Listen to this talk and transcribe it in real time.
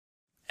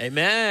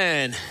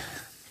Amen.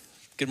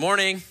 Good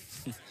morning.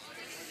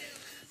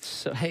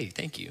 So, hey,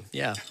 thank you.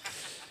 Yeah.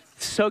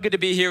 So good to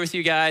be here with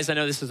you guys. I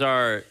know this is this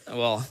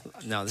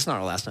is not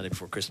our last Sunday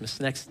before Christmas.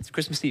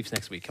 Christmas Eve's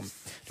next week. Don't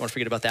want to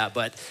forget about that.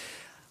 But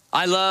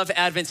I love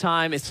Advent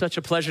time. It's such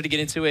a pleasure to get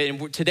into it.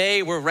 And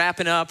today we're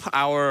wrapping up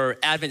our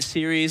Advent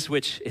series,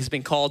 which has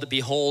been called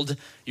Behold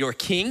Your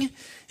King.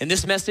 And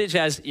this message,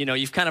 as you know,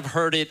 you've kind of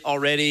heard it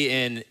already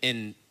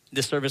in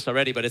this service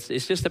already, but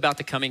it's just about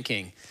the coming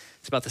King.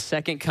 It's about the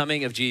second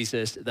coming of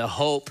Jesus, the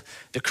hope,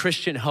 the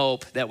Christian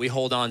hope that we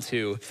hold on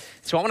to.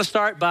 So I want to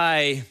start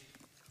by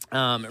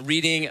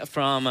reading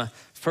from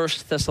 1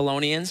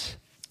 Thessalonians.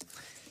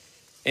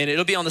 And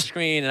it'll be on the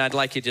screen, and I'd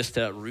like you just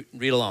to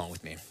read along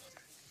with me.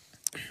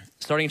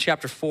 Starting in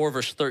chapter 4,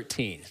 verse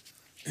 13.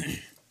 It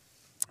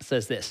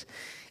says this,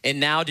 "And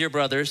now, dear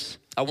brothers,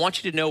 I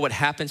want you to know what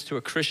happens to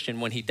a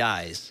Christian when he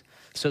dies,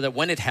 so that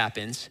when it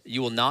happens,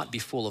 you will not be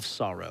full of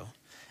sorrow,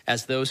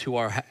 as those who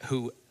have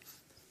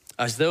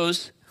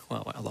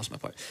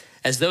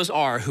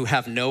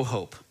no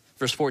hope."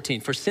 Verse 14,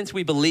 "For since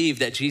we believe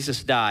that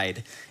Jesus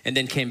died and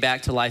then came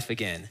back to life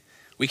again,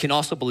 we can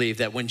also believe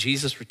that when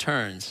Jesus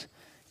returns,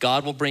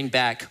 God will bring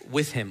back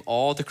with him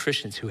all the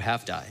Christians who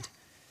have died.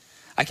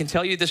 I can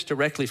tell you this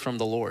directly from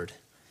the Lord,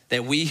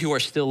 that we who are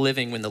still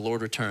living when the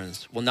Lord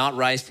returns will not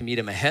rise to meet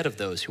him ahead of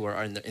those who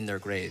are in their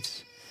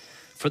graves.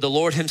 For the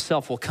Lord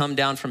himself will come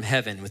down from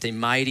heaven with a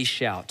mighty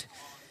shout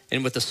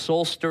and with the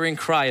soul-stirring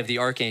cry of the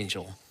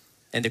archangel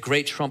and the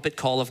great trumpet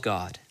call of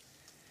God.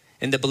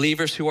 And the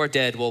believers who are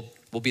dead will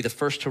be the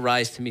first to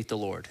rise to meet the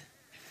Lord.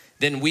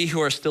 Then we who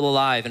are still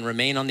alive and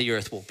remain on the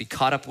earth will be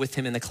caught up with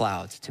him in the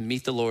clouds to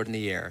meet the Lord in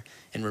the air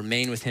and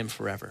remain with him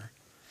forever.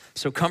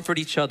 So comfort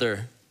each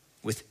other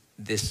with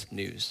this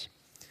news."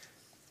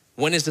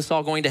 When is this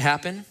all going to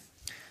happen?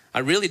 I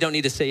really don't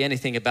need to say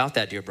anything about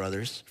that, dear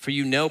brothers, for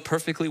you know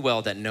perfectly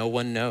well that no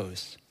one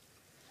knows.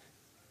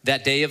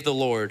 That day of the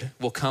Lord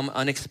will come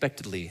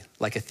unexpectedly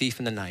like a thief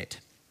in the night.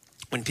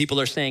 When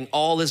people are saying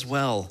all is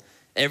well,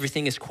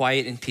 everything is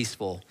quiet and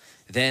peaceful,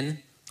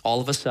 then all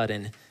of a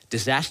sudden,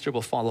 disaster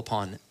will fall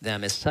upon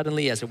them as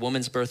suddenly as a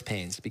woman's birth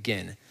pains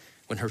begin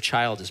when her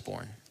child is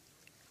born.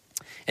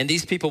 And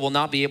these people will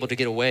not be able to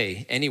get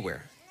away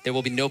anywhere. There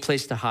will be no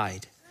place to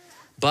hide.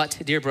 But,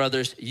 dear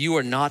brothers, you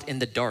are not in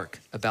the dark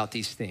about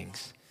these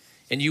things,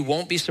 and you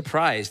won't be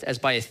surprised as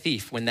by a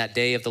thief when that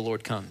day of the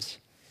Lord comes.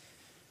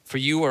 For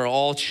you are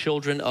all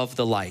children of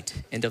the light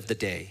and of the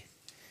day,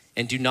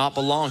 and do not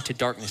belong to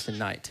darkness and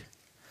night.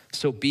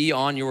 So be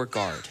on your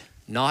guard,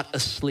 not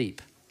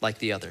asleep like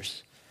the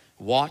others.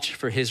 Watch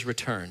for his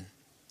return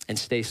and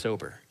stay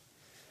sober.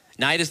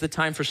 Night is the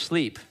time for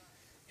sleep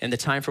and the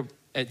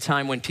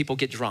time when people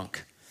get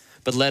drunk.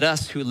 But let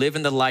us who live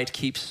in the light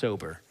keep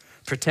sober,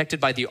 protected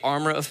by the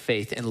armor of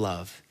faith and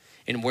love,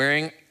 and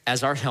wearing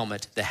as our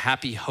helmet the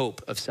happy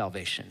hope of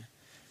salvation.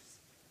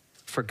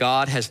 For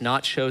God has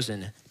not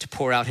chosen to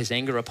pour out his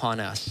anger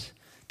upon us,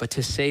 but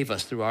to save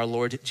us through our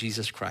Lord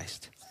Jesus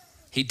Christ.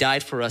 He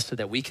died for us so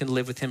that we can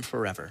live with him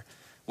forever,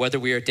 whether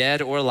we are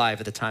dead or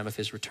alive at the time of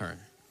his return.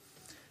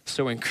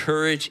 So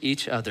encourage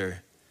each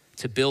other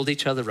to build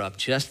each other up,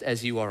 just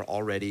as you are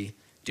already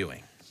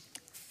doing."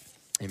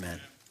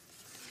 Amen.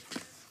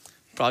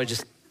 Probably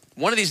just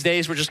one of these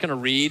days we're just gonna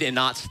read and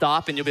not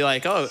stop, and you'll be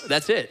like, oh,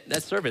 that's it,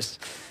 that's service.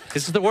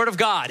 This is the word of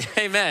God,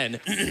 amen.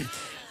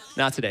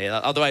 Not today,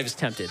 although I was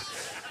tempted.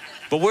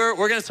 But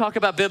we're gonna talk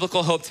about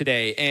biblical hope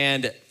today.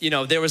 And you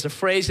know, there was a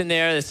phrase in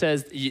there that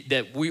says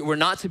that we're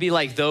not to be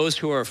like those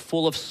who are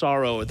full of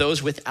sorrow, or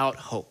those without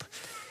hope.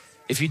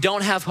 If you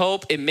don't have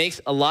hope, it makes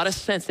a lot of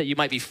sense that you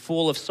might be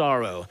full of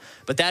sorrow,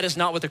 but that is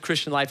not what the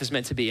Christian life is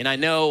meant to be. And I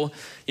know,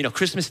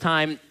 Christmas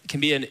time can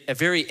be a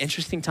very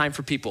interesting time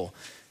for people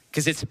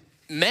because it's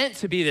meant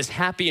to be this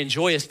happy and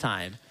joyous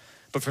time,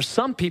 but for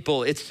some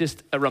people, it's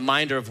just a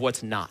reminder of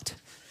what's not.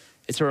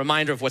 It's a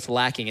reminder of what's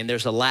lacking, and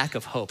there's a lack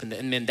of hope,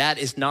 and that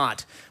is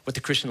not what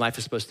the Christian life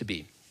is supposed to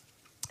be.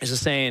 There's a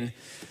saying,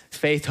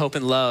 faith, hope,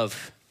 and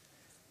love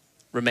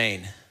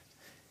remain,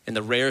 and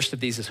the rarest of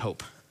these is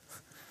hope.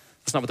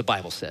 That's not what the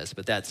Bible says,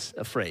 but that's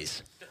a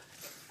phrase.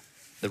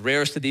 The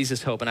rarest of these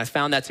is hope, and I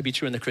found that to be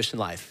true in the Christian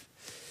life.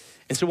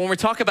 And so when we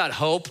talk about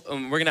hope,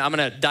 I'm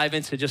gonna dive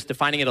into just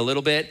defining it a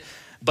little bit,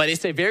 but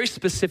it's a very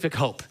specific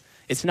hope.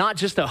 It's not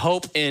just a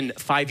hope in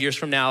 5 years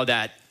from now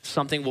that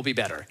something will be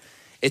better.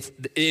 It's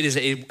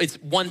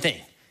one thing.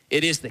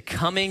 It is the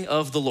coming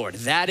of the Lord.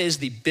 That is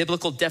the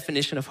biblical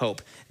definition of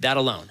hope, that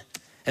alone.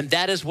 And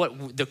that is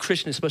what the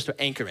Christian is supposed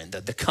to anchor in.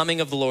 The coming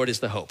of the Lord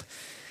is the hope.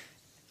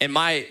 And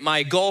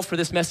my goal for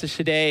this message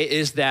today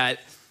is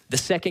that the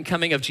second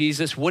coming of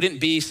Jesus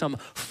wouldn't be some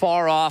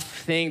far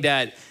off thing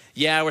that,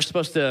 yeah, we're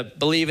supposed to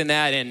believe in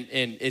that and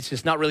it's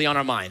just not really on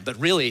our mind, but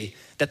really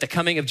that the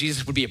coming of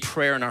Jesus would be a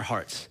prayer in our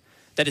hearts.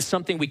 That is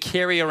something we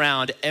carry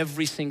around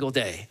every single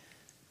day.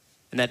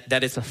 And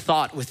that it's a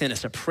thought within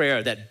us, a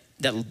prayer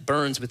that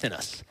burns within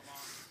us.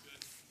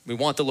 We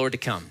want the Lord to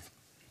come.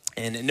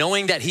 And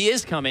knowing that he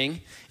is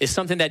coming is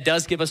something that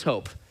does give us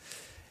hope.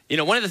 You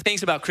know, one of the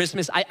things about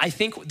Christmas, I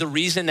think the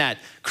reason that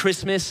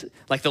Christmas,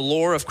 like the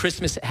lore of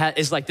Christmas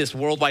is like this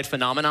worldwide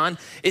phenomenon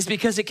is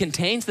because it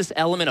contains this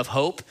element of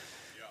hope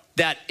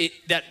that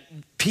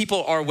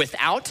people are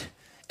without,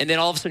 and then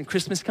all of a sudden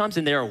Christmas comes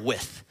and they're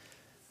with.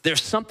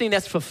 There's something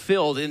that's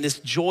fulfilled in this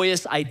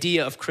joyous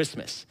idea of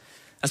Christmas.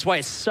 That's why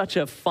it's such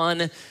a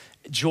fun,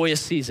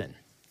 joyous season.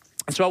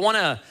 And so I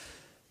wanna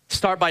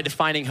start by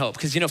defining hope,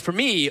 because for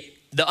me,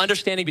 the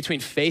understanding between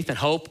faith and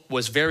hope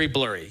was very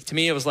blurry. To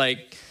me, it was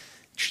like,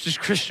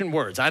 just Christian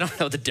words. I don't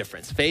know the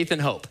difference, faith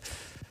and hope.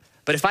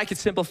 But if I could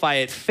simplify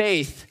it,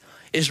 faith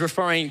is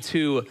referring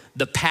to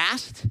the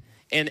past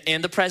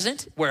and the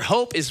present, where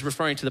hope is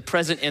referring to the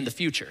present and the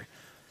future.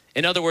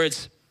 In other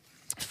words,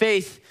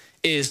 faith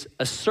is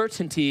a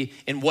certainty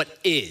in what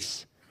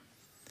is.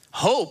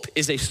 Hope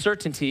is a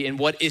certainty in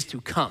what is to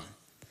come.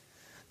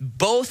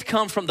 Both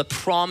come from the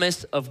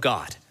promise of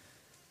God.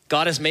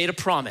 God has made a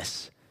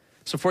promise.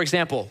 So for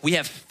example, we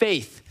have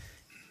faith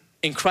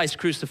in Christ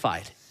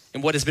crucified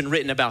and what has been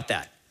written about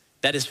that.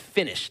 That is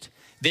finished.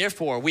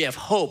 Therefore, we have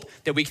hope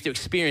that we get to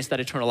experience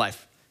that eternal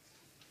life.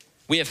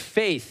 We have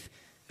faith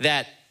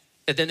that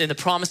in the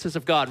promises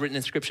of God written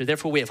in Scripture.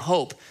 Therefore, we have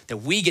hope that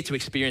we get to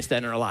experience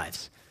that in our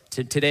lives.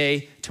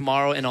 Today,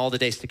 tomorrow, and all the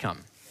days to come.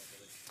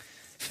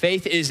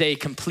 Faith is a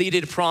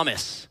completed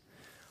promise.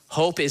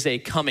 Hope is a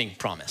coming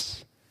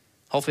promise.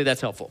 Hopefully that's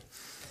helpful.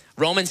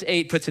 Romans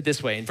 8 puts it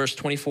this way in verse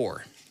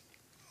 24.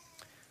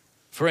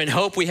 For in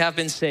hope we have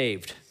been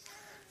saved.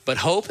 But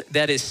hope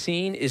that is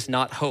seen is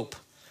not hope.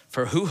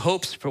 For who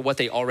hopes for what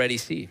they already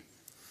see?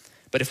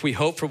 But if we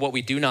hope for what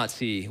we do not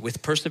see,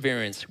 with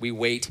perseverance, we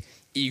wait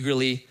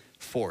eagerly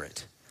for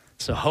it.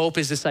 So hope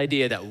is this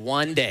idea that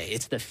one day,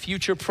 it's the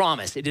future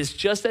promise. It is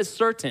just as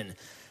certain.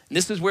 And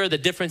this is where the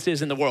difference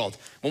is in the world.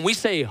 When we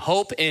say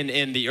hope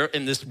in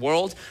this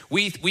world,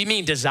 we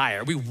mean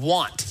desire. We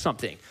want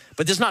something,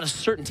 but there's not a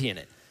certainty in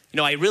it.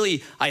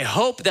 I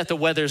hope that the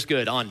weather's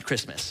good on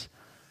Christmas.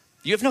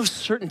 You have no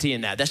certainty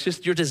in that. That's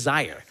just your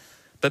desire.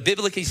 But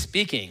biblically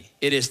speaking,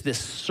 it is this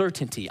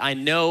certainty. I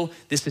know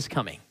this is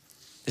coming.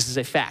 This is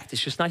a fact.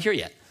 It's just not here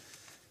yet.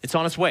 It's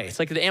on its way. It's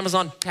like the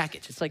Amazon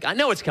package. It's like, I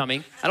know it's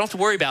coming. I don't have to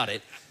worry about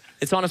it.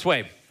 It's on its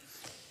way.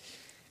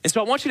 And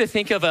so I want you to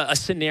think of a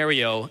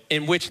scenario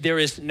in which there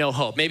is no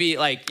hope. Maybe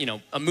like,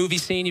 a movie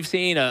scene you've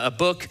seen, a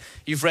book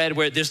you've read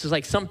where there's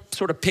like some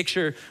sort of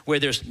picture where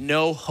there's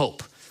no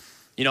hope.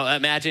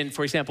 Imagine,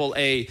 for example,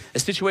 a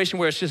situation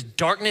where it's just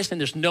darkness and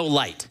there's no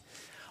light.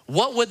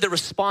 What would the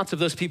response of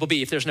those people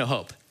be if there's no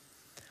hope?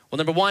 Well,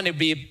 number one, it would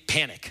be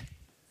panic.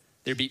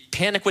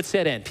 Panic would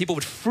set in. People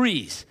would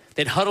freeze.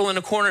 They'd huddle in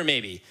a corner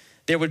maybe.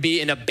 There would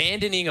be an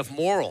abandoning of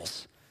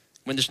morals.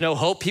 When there's no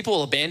hope, people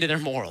will abandon their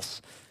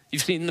morals.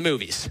 You've seen in the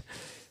movies.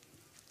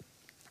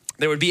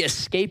 There would be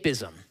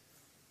escapism.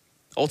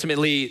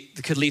 Ultimately,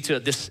 it could lead to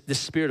this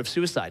spirit of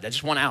suicide. I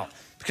just want out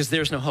because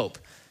there's no hope.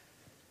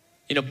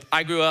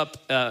 I grew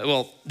up,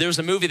 there was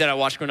a movie that I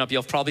watched growing up.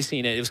 You've probably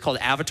seen it. It was called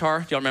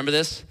Avatar. Do y'all remember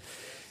this?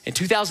 In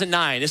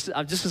 2009, this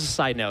is a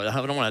side note.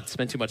 I don't want to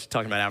spend too much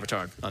talking about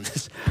Avatar on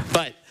this.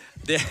 But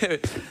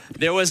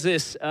there was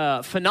this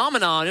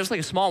phenomenon. It was like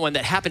a small one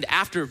that happened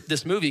after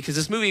this movie. Because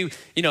this movie,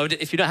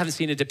 if you haven't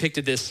seen it,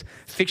 depicted this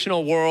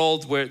fictional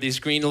world where these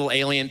green little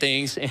alien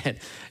things.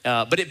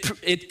 But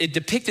it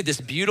depicted this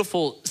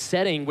beautiful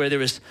setting where there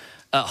was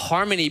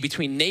harmony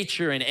between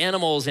nature and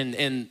animals and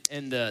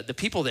the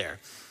people there.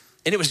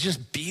 And it was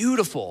just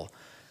beautiful.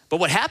 But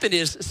what happened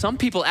is some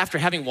people, after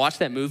having watched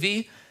that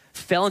movie,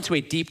 fell into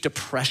a deep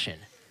depression.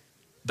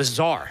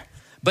 Bizarre.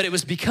 But it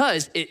was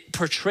because it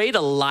portrayed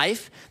a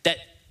life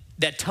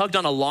that tugged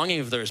on a longing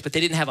of theirs, but they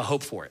didn't have a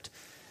hope for it.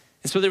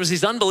 And so there was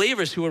these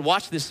unbelievers who would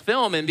watch this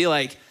film and be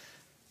like,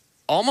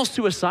 almost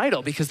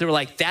suicidal, because they were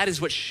like, that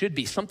is what should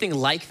be, something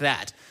like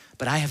that.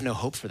 But I have no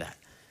hope for that.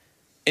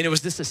 And it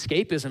was this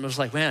escapism. It was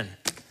like, man,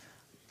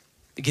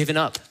 giving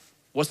up.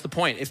 What's the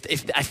point?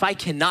 If I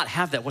cannot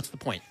have that, what's the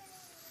point?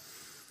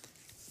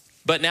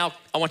 But now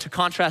I want to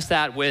contrast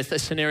that with a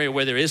scenario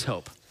where there is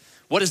hope.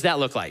 What does that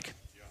look like?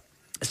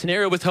 A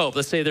scenario with hope.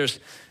 Let's say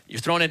you're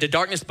thrown into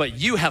darkness, but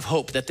you have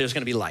hope that there's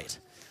gonna be light.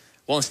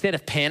 Well, instead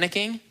of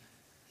panicking,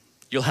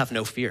 you'll have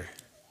no fear.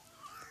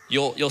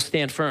 You'll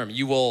stand firm.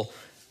 You will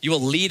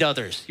lead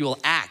others. You will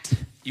act.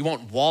 You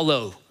won't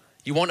wallow.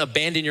 You won't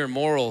abandon your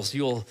morals.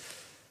 You'll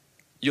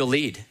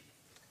lead.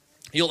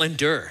 You'll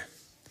endure.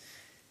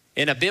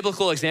 And a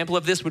biblical example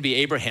of this would be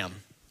Abraham.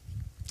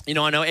 I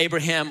know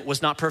Abraham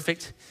was not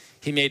perfect.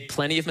 He made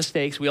plenty of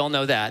mistakes. We all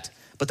know that.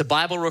 But the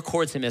Bible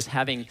records him as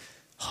having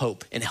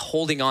hope and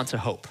holding on to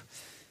hope.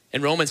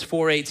 In Romans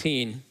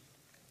 4:18,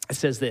 it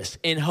says this,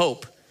 in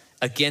hope,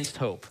 against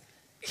hope,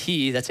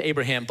 he, that's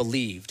Abraham,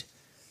 believed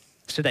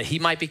so that he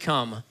might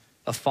become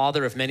a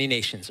father of many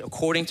nations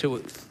according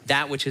to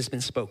that which has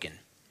been spoken.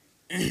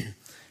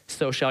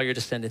 So shall your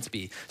descendants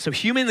be. So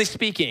humanly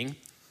speaking,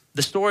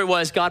 the story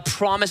was God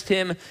promised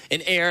him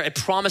an heir. It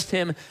promised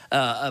him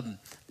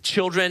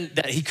children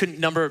that he couldn't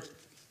number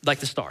like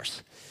the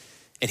stars.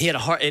 And he had a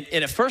hard,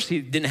 and at first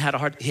he had a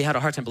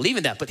hard time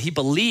believing that, but he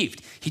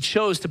believed. He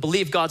chose to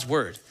believe God's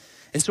word.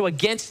 And so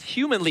against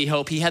humanly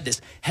hope, he had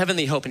this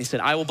heavenly hope, and he said,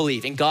 I will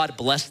believe. And God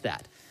blessed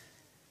that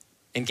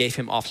and gave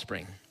him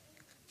offspring.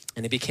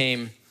 And it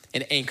became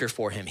an anchor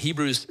for him.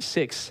 Hebrews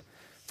 6,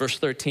 verse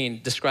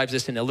 13 describes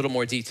this in a little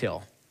more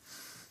detail.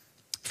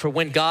 For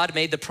when God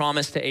made the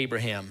promise to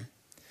Abraham,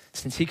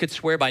 since he could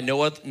swear by no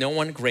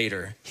one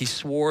greater, he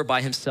swore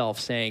by himself,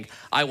 saying,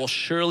 I will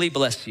surely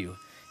bless you,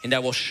 and I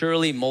will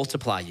surely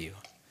multiply you.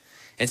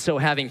 And so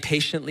having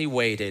patiently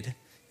waited,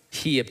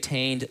 he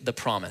obtained the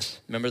promise.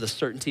 Remember the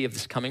certainty of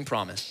this coming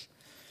promise.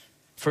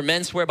 For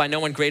men swear by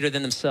one greater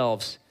than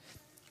themselves,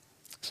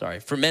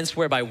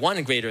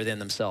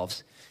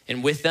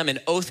 and with them an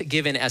oath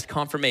given as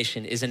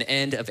confirmation is an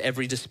end of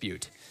every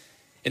dispute.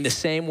 In the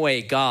same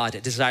way,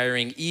 God,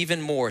 desiring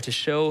even more to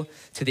show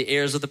to the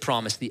heirs of the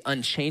promise the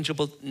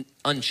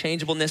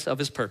unchangeableness of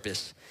his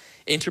purpose,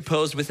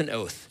 interposed with an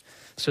oath,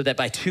 so that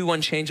by two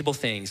unchangeable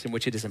things in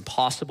which it is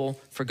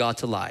impossible for God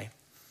to lie,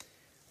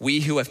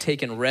 we who have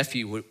taken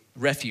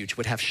refuge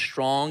would have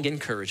strong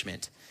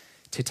encouragement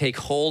to take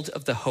hold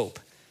of the hope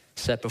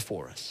set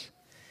before us.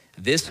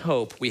 This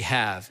hope we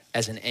have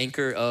as an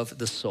anchor of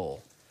the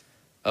soul,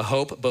 a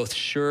hope both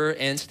sure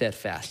and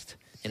steadfast,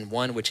 and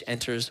one which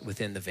enters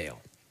within the veil.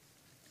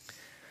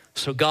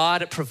 So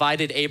God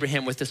provided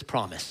Abraham with this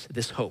promise,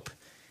 this hope,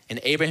 and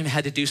Abraham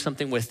had to do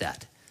something with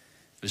that.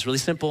 It was really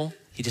simple.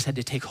 He just had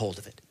to take hold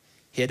of it.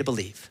 He had to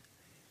believe.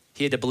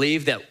 He had to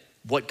believe that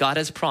what God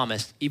has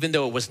promised, even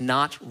though it was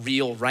not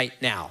real right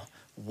now,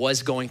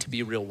 was going to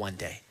be real one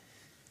day.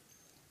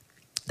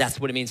 That's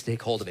what it means to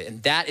take hold of it.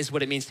 And that is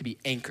what it means to be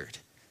anchored.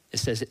 It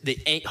says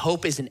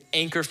hope is an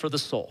anchor for the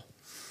soul.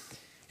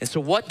 And so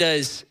what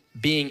does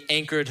being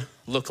anchored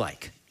look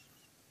like?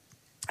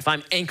 If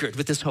I'm anchored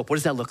with this hope, what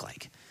does that look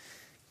like?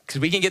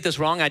 Because we can get this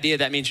wrong idea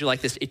that means you're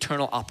like this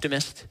eternal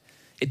optimist.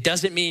 It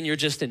doesn't mean you're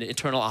just an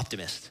eternal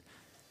optimist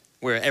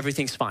where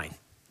everything's fine.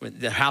 When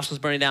the house was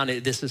burning down,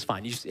 this is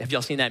fine. Have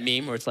y'all seen that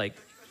meme where it's like,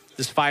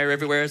 there's fire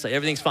everywhere? It's like,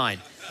 everything's fine.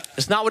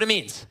 That's not what it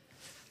means.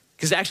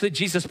 Because actually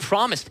Jesus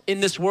promised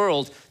in this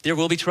world, there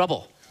will be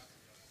trouble.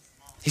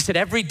 He said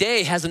every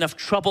day has enough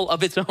trouble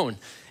of its own.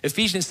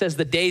 Ephesians says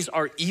the days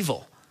are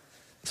evil.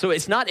 So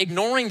it's not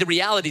ignoring the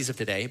realities of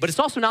today, but it's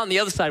also not on the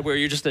other side where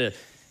you're just a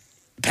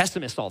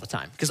pessimist all the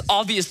time. Because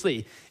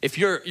obviously, if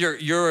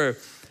your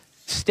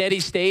steady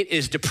state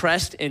is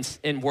depressed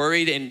and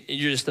worried and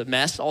you're just a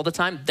mess all the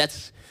time,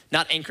 that's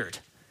not anchored.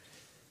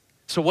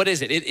 So what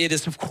is it? It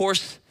is, of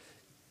course,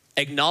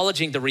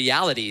 acknowledging the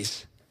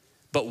realities,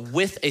 but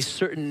with a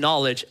certain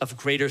knowledge of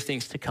greater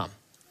things to come.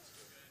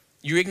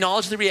 You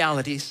acknowledge the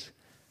realities.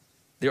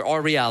 There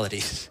are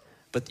realities,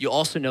 but you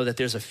also know that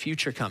there's a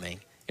future coming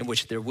in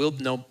which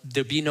there'll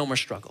be no more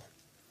struggle.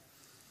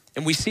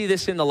 And we see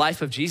this in the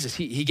life of Jesus.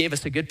 He gave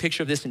us a good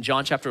picture of this in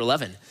John chapter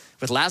 11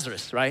 with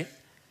Lazarus, right?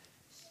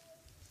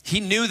 He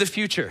knew the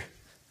future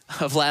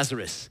of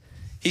Lazarus.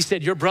 He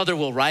said, your brother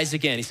will rise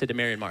again, he said to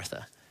Mary and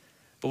Martha.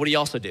 But what did he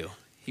also do?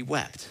 He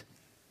wept.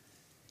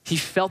 He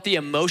felt the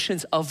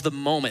emotions of the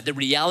moment, the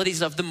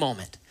realities of the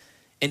moment,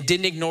 and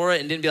didn't ignore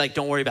it and didn't be like,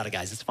 don't worry about it,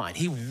 guys, it's fine.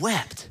 He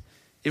wept.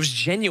 It was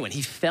genuine.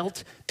 He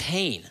felt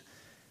pain.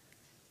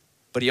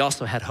 But he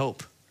also had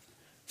hope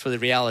for the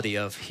reality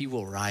of he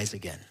will rise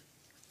again.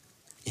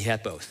 He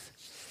had both.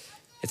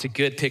 It's a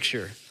good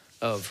picture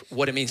of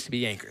what it means to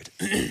be anchored.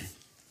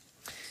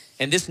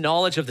 And this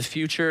knowledge of the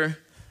future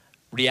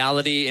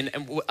reality,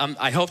 and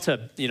I hope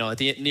to,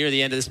 near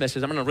the end of this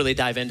message, I'm gonna really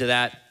dive into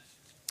that.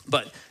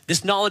 But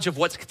this knowledge of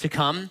what's to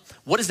come,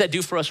 what does that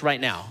do for us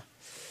right now?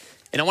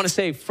 And I wanna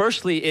say,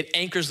 firstly, it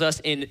anchors us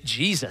in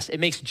Jesus. It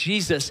makes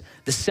Jesus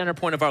the center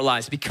point of our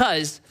lives,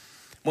 because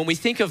when we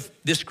think of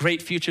this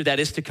great future that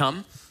is to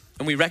come,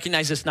 and we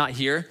recognize it's not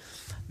here,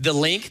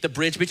 the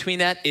bridge between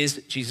that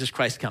is Jesus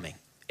Christ coming.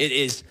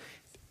 It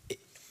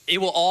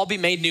will all be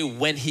made new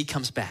when he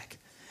comes back.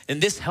 And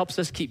this helps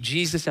us keep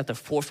Jesus at the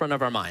forefront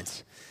of our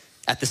minds,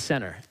 at the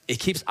center. It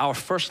keeps our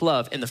first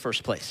love in the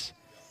first place.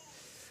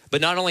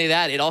 But not only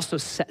that, it also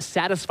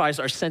satisfies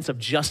our sense of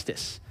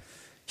justice.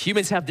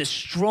 Humans have this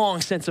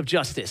strong sense of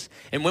justice.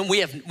 And when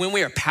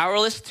we are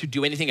powerless to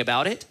do anything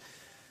about it,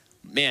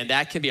 man,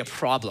 that can be a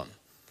problem.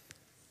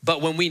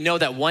 But when we know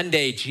that one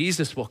day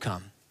Jesus will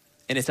come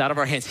and it's out of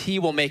our hands, he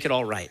will make it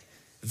all right.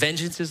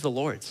 Vengeance is the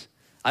Lord's.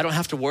 I don't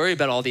have to worry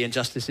about all the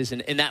injustices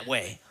in that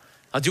way.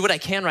 I'll do what I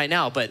can right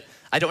now, but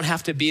I don't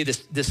have to be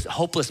this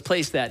hopeless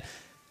place that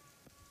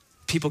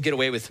people get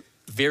away with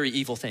very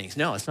evil things.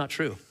 No, it's not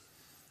true.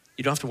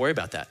 You don't have to worry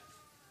about that.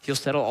 He'll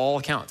settle all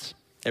accounts,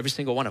 every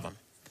single one of them.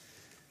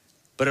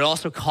 But it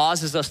also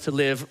causes us to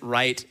live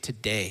right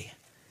today.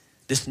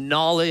 This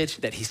knowledge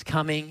that he's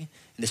coming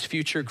and this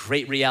future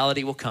great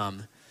reality will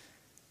come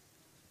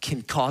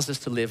can cause us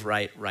to live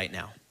right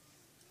now.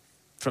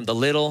 From the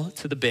little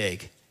to the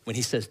big, when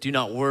he says, do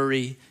not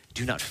worry,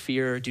 do not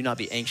fear, do not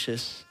be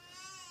anxious.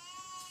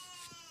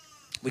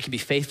 We can be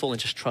faithful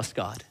and just trust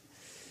God.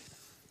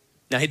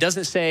 Now, he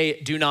doesn't say,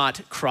 do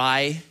not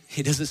cry.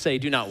 He doesn't say,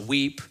 do not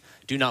weep,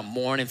 do not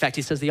mourn. In fact,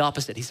 he says the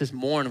opposite. He says,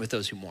 mourn with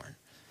those who mourn.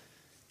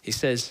 He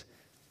says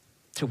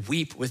to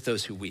weep with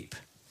those who weep.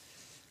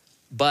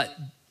 But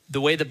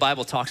the way the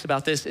Bible talks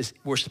about this is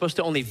we're supposed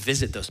to only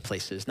visit those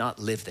places, not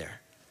live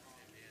there.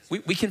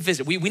 We can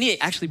visit. We need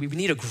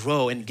to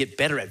grow and get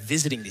better at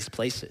visiting these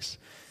places.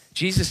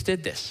 Jesus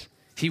did this.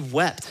 He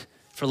wept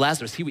for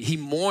Lazarus. He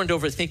mourned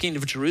over thinking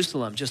of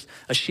Jerusalem, just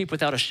a sheep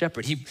without a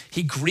shepherd.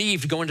 He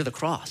grieved going to the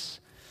cross.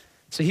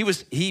 So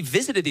he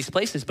visited these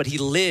places, but he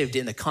lived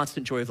in the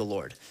constant joy of the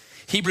Lord.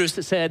 Hebrews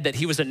said that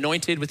he was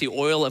anointed with the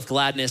oil of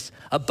gladness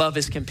above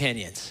his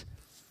companions,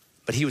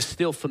 but he was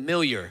still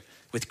familiar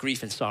with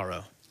grief and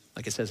sorrow,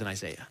 like it says in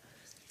Isaiah.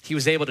 He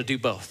was able to do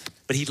both,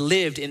 but he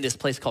lived in this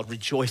place called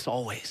rejoice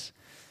always,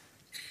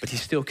 but he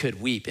still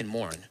could weep and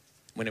mourn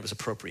when it was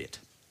appropriate.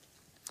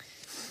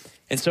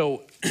 And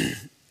so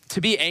to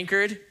be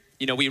anchored,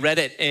 we read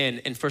it in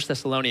 1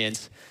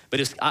 Thessalonians,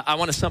 but I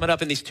want to sum it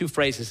up in these two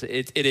phrases.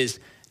 It is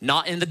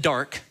not in the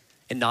dark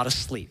and not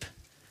asleep.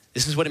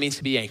 This is what it means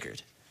to be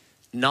anchored.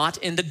 Not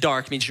in the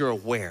dark means you're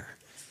aware.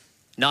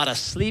 Not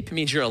asleep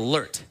means you're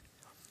alert.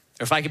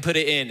 Or if I could put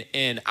it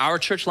in our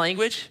church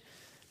language,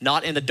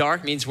 not in the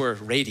dark means we're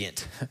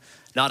radiant.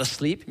 Not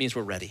asleep means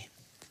we're ready.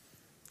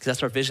 Because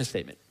that's our vision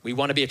statement. We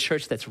want to be a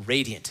church that's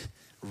radiant,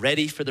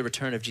 ready for the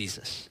return of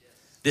Jesus.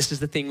 This is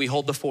the thing we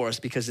hold before us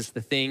because it's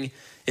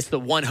the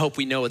one hope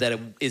we know that it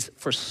is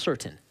for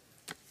certain.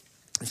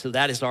 And so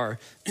that is our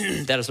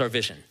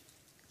vision.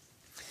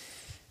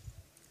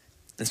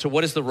 And so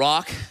what is the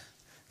rock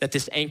that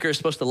this anchor is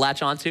supposed to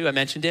latch onto? I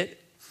mentioned it.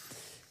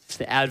 It's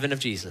the advent of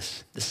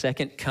Jesus, the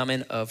second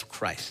coming of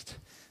Christ.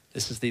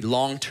 This is the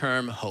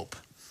long-term hope.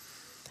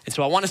 And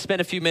so I want to spend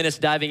a few minutes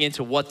diving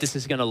into what this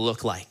is going to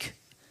look like.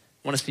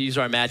 I want us to use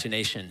our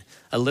imagination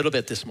a little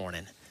bit this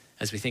morning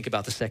as we think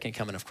about the second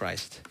coming of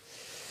Christ.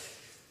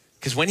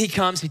 Because when he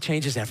comes, he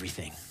changes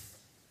everything.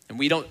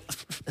 And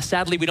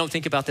sadly, we don't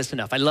think about this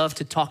enough. I love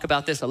to talk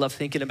about this. I love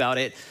thinking about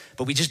it,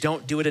 but we just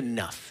don't do it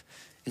enough.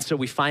 And so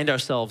we find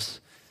ourselves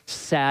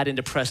sad and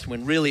depressed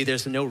when really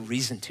there's no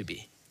reason to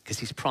be, because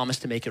he's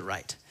promised to make it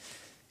right.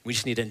 We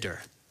just need to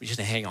endure. We just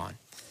need to hang on.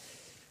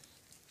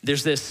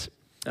 There's this,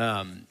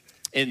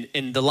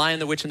 in The Lion,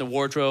 the Witch, and the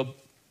Wardrobe,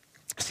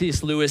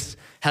 C.S. Lewis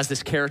has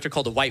this character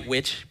called the White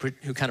Witch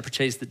who kind of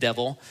portrays the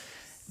devil.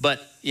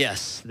 But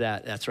yes,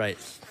 that's right.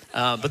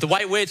 But the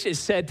White Witch is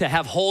said to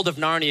have hold of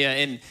Narnia,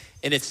 and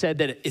it's said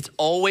that it's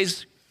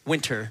always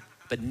winter,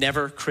 but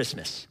never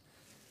Christmas.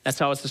 That's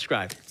how it's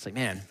described. It's like,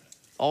 man,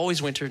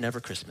 always winter, never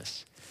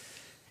Christmas.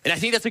 And I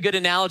think that's a good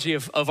analogy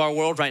of our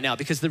world right now,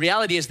 because the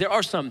reality is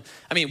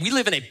we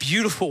live in a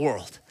beautiful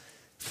world,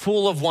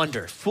 full of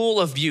wonder, full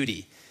of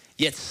beauty,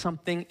 yet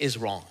something is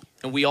wrong,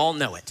 and we all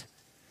know it.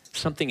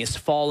 Something is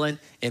fallen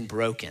and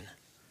broken.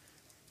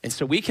 And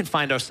so we can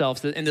find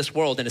ourselves in this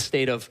world in a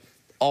state of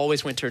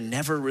always winter,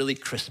 never really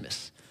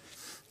Christmas.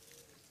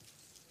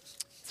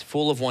 It's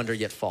full of wonder,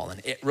 yet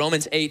fallen.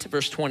 Romans 8,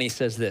 verse 20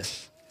 says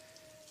this.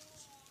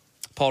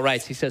 Paul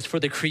writes, he says, "For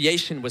the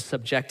creation was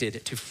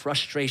subjected to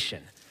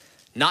frustration,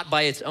 not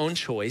by its own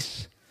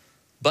choice,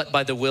 but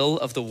by the will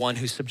of the one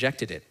who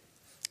subjected it,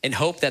 in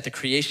hope that the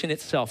creation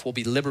itself will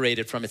be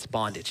liberated from its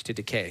bondage to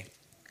decay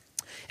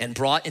and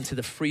brought into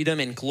the freedom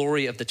and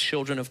glory of the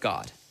children of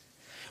God.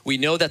 We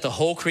know that the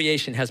whole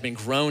creation has been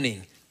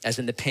groaning as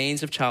in the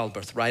pains of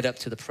childbirth right up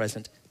to the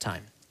present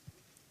time.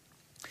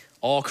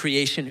 All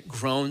creation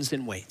groans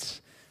and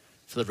waits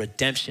for the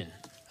redemption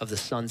of the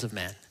sons of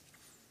man."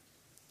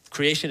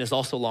 Creation is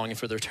also longing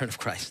for the return of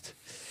Christ.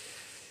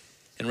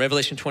 In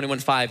Revelation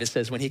 21:5, it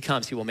says, when he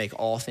comes, he will make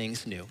all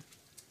things new.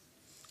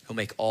 He'll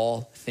make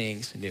all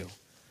things new.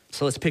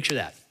 So let's picture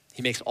that.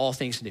 He makes all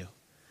things new.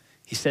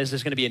 He says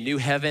there's gonna be a new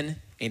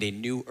heaven and a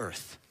new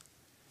earth.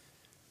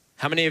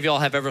 How many of y'all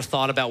have ever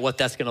thought about what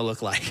that's gonna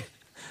look like?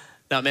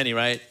 Not many,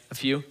 right? A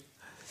few?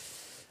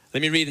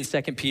 Let me read in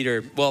 2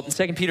 Peter. Well, in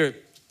 2 Peter,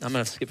 I'm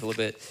gonna skip a little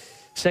bit.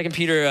 2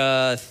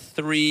 Peter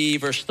 3,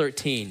 verse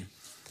 13.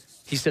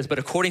 He says, "But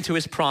according to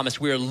his promise,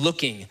 we are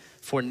looking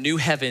for new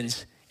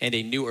heavens and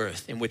a new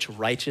earth in which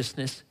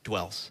righteousness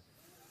dwells."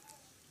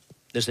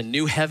 There's a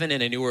new heaven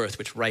and a new earth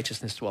which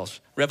righteousness dwells.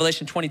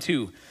 Revelation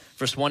 22,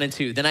 verse 1 and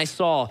 2. "Then I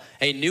saw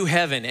a new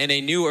heaven and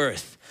a new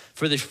earth,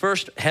 for the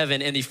first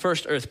heaven and the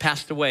first earth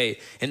passed away,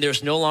 and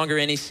there's no longer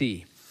any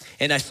sea.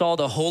 And I saw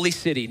the holy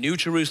city, New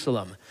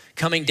Jerusalem,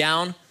 coming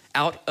down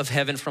out of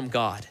heaven from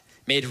God,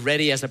 made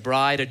ready as a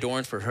bride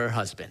adorned for her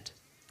husband."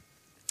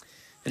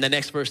 And the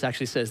next verse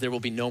actually says, "There will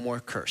be no more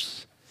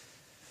curse."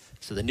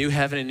 So the new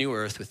heaven and new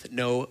earth with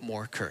no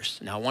more curse.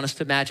 Now I want us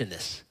to imagine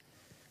this.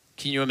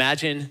 Can you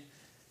imagine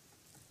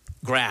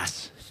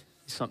grass?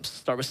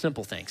 Start with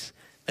simple things.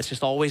 That's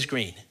just always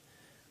green.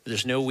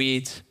 There's no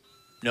weeds,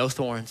 no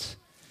thorns.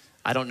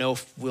 I don't know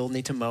if we'll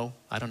need to mow.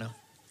 I don't know.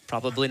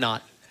 Probably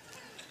not.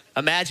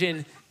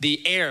 Imagine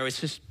the air,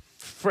 it's just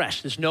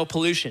fresh. There's no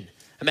pollution.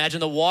 Imagine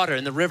the water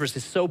in the rivers.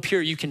 It's so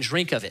pure you can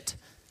drink of it.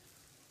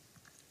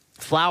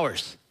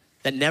 Flowers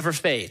that never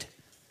fade.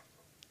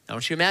 I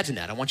want you to imagine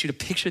that. I want you to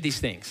picture these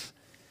things.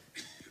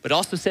 But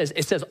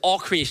it says all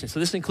creation. So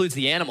this includes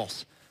the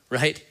animals,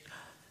 right?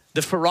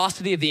 The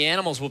ferocity of the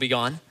animals will be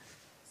gone.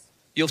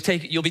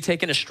 You'll be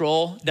taking a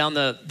stroll down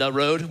the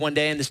road one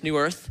day in this new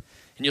earth,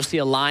 and you'll see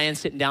a lion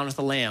sitting down with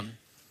a lamb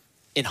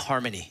in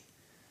harmony,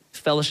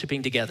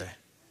 fellowshipping together.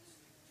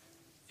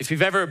 If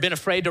you've ever been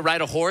afraid to ride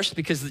a horse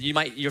because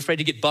you're afraid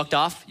to get bucked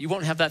off, you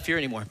won't have that fear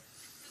anymore.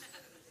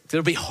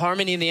 There'll be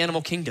harmony in the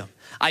animal kingdom.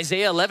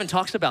 Isaiah 11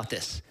 talks about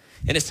this,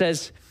 and it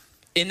says,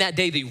 in that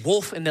day, the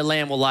wolf and the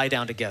lamb will lie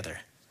down together.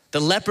 The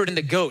leopard and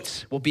the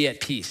goats will be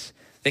at peace.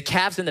 The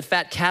calves and the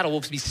fat cattle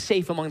will be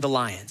safe among the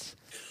lions.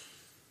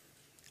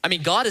 I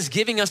mean, God is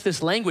giving us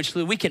this language so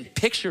that we can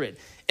picture it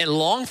and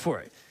long for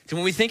it. So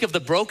when we think of the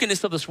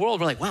brokenness of this world,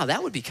 we're like, wow,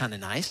 that would be kind of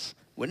nice,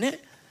 wouldn't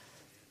it?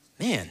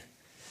 Man.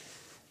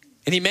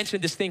 And he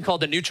mentioned this thing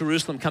called the New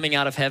Jerusalem coming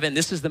out of heaven.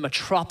 This is the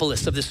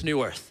metropolis of this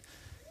new earth.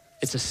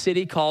 It's a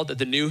city called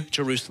the New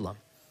Jerusalem.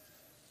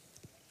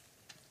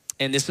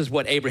 And this is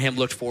what Abraham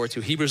looked forward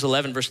to. Hebrews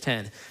 11, verse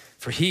 10.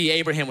 For he,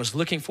 Abraham, was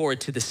looking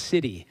forward to the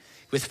city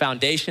with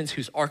foundations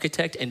whose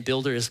architect and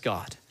builder is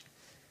God.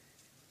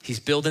 He's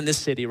building this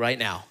city right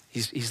now.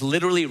 He's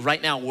literally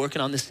right now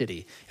working on the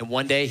city. And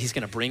one day he's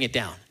gonna bring it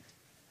down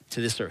to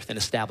this earth and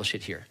establish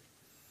it here.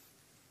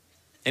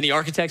 Any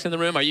architects in the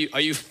room? Are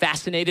you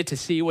fascinated to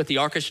see what the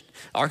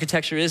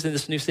architecture is in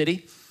this new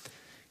city?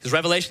 Because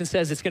Revelation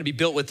says it's gonna be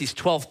built with these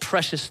 12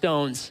 precious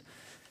stones.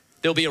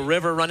 There'll be a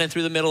river running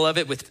through the middle of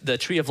it with the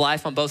tree of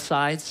life on both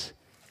sides.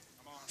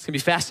 It's gonna be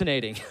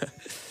fascinating.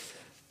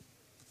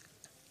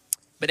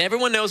 But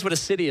everyone knows what a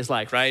city is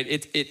like, right?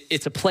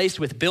 It's a place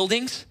with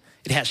buildings.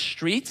 It has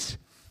streets.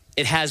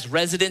 It has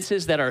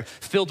residences that are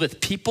filled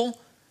with people.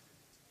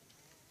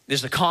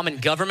 There's a common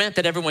government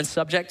that everyone's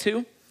subject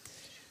to.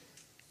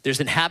 There's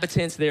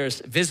inhabitants, there's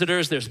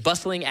visitors, there's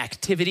bustling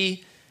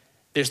activity,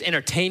 there's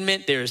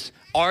entertainment, there's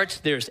art,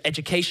 there's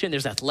education,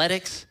 there's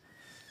athletics.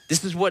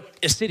 This is what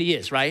a city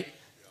is, right?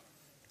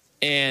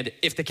 And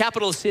if the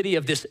capital city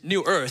of this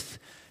new earth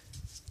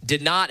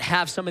did not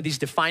have some of these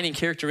defining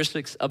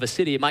characteristics of a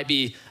city, it might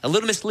be a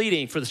little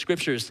misleading for the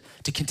scriptures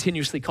to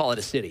continuously call it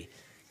a city.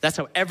 That's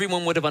how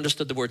everyone would have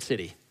understood the word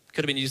city.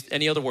 Could have been used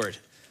any other word.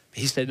 But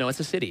he said, no, it's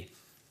a city.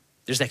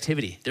 There's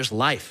activity, there's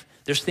life,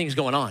 there's things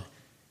going on.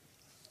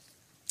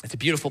 It's a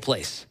beautiful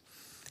place.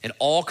 And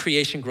all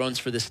creation groans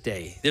for this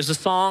day. There's a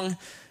song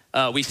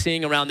we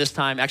sing around this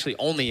time, actually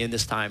only in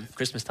this time,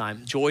 Christmas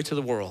time, Joy to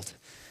the World.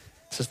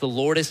 It says, the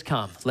Lord is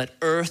come, let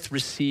earth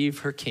receive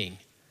her King.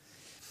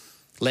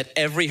 Let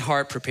every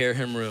heart prepare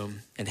him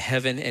room, and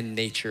heaven and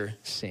nature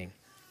sing.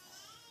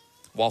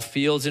 While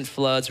fields and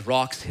floods,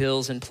 rocks,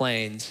 hills, and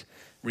plains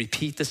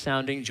repeat the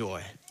sounding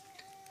joy.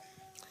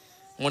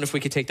 I wonder if we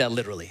could take that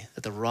literally,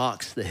 that the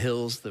rocks, the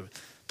hills, the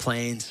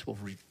plains will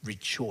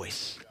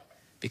rejoice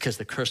because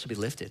the curse will be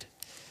lifted.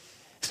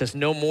 It says,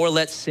 no more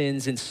let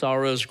sins and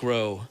sorrows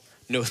grow,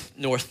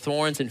 nor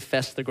thorns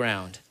infest the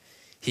ground.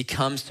 He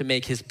comes to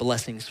make his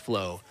blessings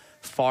flow,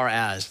 far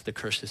as the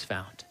curse is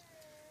found.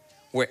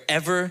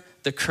 Wherever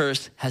the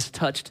curse has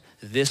touched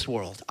this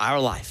world, our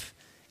life,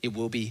 it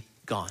will be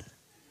gone.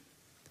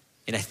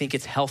 And I think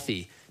it's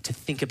healthy to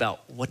think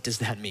about, what does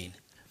that mean?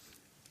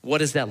 What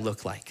does that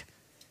look like?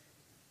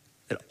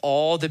 That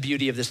all the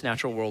beauty of this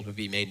natural world would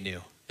be made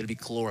new. It'll be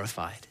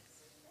glorified.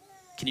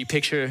 Can you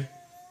picture,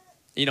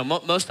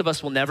 most of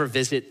us will never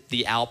visit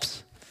the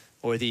Alps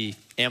or the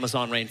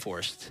Amazon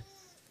rainforest.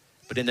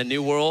 But in the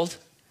new world,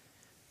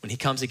 when he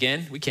comes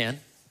again, we can.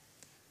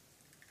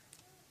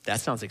 That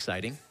sounds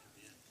exciting.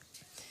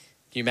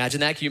 Can you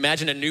imagine that? Can you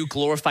imagine a new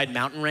glorified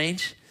mountain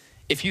range?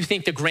 If you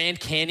think the Grand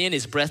Canyon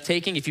is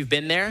breathtaking, if you've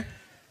been there,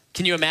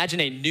 can you imagine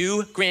a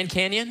new Grand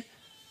Canyon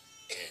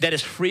that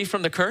is free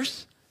from the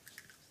curse?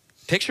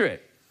 Picture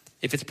it.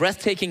 If it's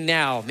breathtaking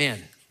now,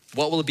 man,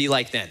 what will it be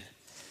like then?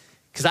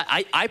 Because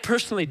I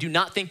personally do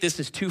not think this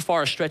is too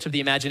far a stretch of the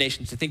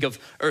imagination to think of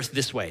earth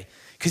this way.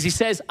 Because he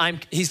says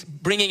he's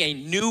bringing a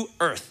new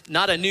earth,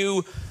 not a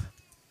new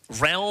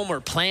realm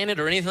or planet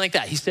or anything like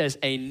that. He says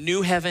a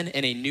new heaven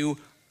and a new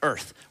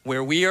earth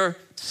where we are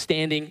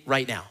standing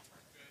right now.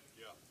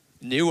 Yeah.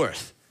 New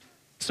earth.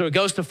 So it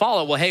goes to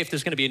follow, well, hey, if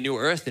there's gonna be a new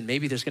earth, then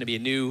maybe there's gonna be a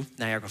new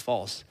Niagara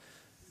Falls,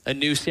 a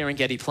new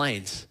Serengeti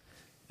Plains,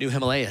 new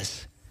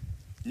Himalayas,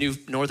 new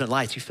Northern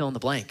Lights, you fill in the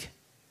blank.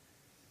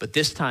 But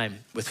this time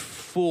with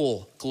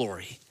full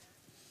glory.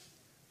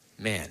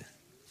 Man,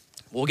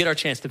 we'll get our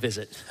chance to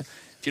visit.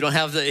 If you don't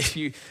have if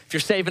you're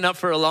saving up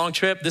for a long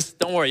trip,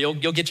 don't worry, you'll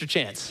get your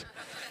chance.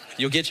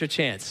 You'll get your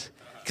chance.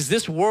 Because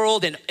this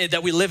world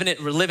that we're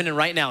living in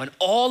right now, and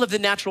all of the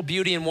natural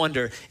beauty and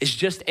wonder is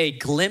just a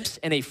glimpse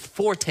and a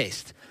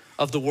foretaste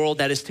of the world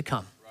that is to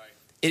come. Right.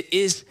 It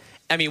is,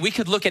 we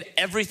could look at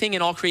everything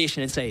in all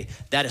creation and say,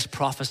 that is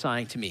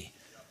prophesying to me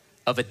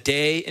of a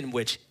day in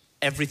which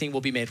everything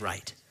will be made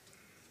right.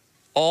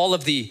 All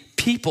of the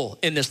people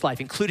in this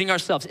life, including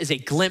ourselves, is a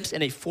glimpse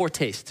and a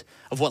foretaste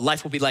of what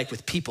life will be like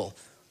with people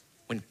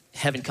when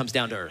heaven comes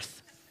down to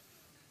earth.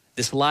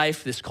 This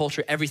life, this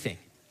culture, everything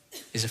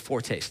is a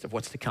foretaste of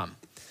what's to come.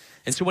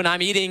 And so when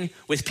I'm eating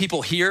with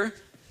people here,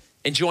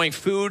 enjoying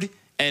food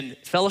and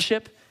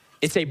fellowship,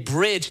 it's a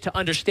bridge to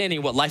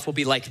understanding what life will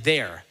be like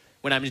there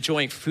when I'm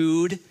enjoying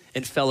food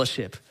and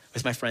fellowship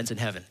with my friends in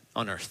heaven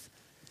on earth.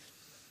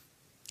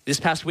 This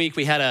past week,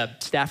 we had a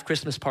staff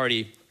Christmas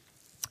party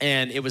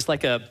And it was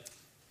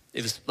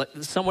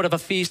somewhat of a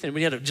feast, and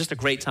we had just a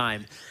great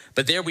time.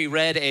 But there we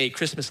read a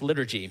Christmas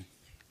liturgy.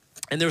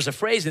 And there was a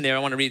phrase in there I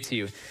want to read to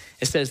you.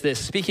 It says this,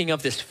 speaking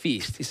of this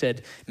feast, he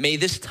said, may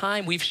this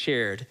time we've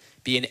shared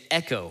be an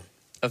echo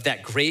of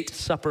that great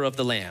supper of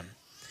the Lamb,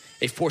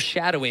 a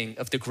foreshadowing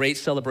of the great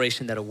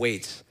celebration that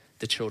awaits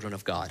the children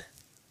of God.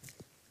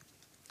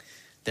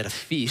 That a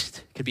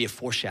feast could be a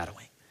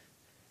foreshadowing.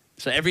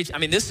 So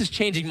this is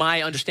changing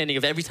my understanding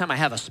of every time I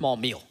have a small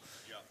meal.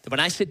 Yeah. That when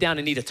I sit down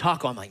and eat a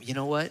taco, I'm like, you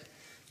know what?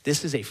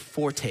 This is a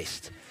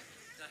foretaste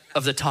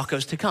of the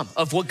tacos to come,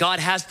 of what God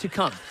has to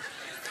come.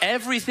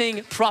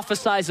 Everything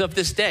prophesies of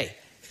this day.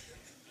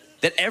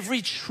 That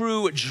every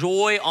true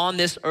joy on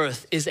this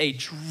earth is a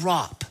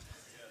drop.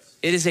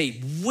 It is a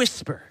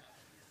whisper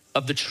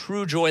of the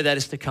true joy that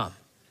is to come.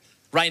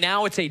 Right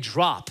now, it's a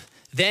drop.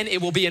 Then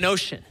it will be an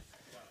ocean.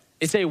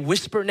 It's a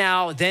whisper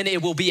now, then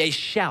it will be a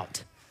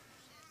shout.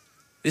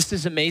 This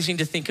is amazing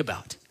to think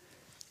about.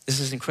 This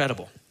is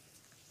incredible.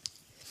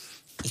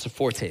 It's a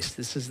foretaste.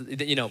 This is,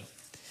 the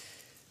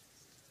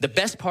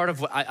best part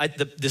of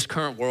this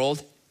current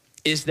world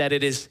is that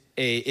it is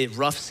a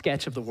rough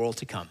sketch of the world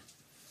to come.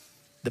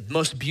 The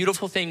most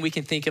beautiful thing we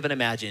can think of and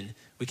imagine,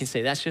 we can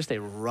say that's just a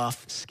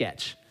rough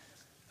sketch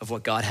of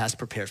what God has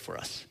prepared for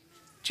us.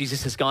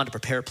 Jesus has gone to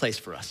prepare a place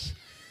for us.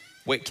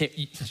 Wait till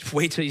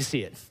you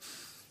see it.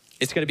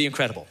 It's gonna be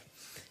incredible.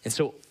 And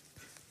so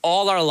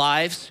all our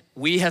lives,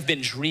 we have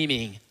been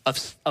dreaming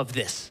of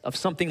this, of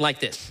something like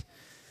this.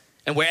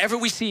 And wherever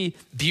we see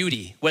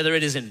beauty, whether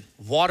it is in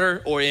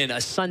water or in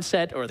a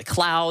sunset or the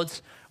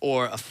clouds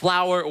or a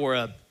flower or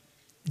a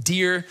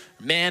deer,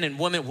 man and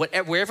woman,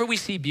 wherever we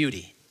see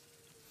beauty,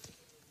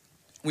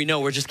 we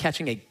know we're just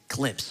catching a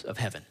glimpse of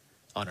heaven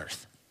on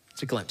earth.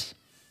 It's a glimpse.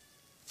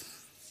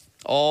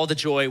 All the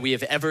joy we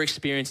have ever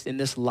experienced in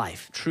this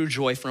life, true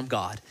joy from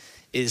God,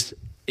 is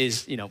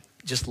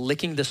just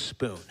licking the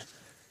spoon.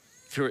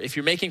 If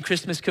you're making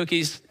Christmas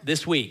cookies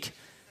this week,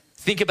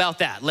 think about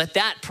that. Let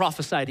that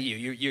prophesy to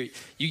you.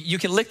 You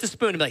can lick the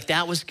spoon and be like,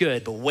 that was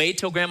good, but wait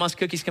till grandma's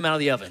cookies come out of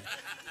the oven.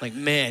 Like,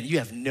 man, you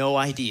have no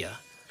idea.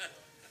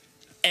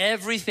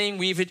 Everything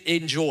we've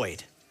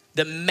enjoyed,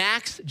 the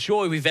max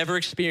joy we've ever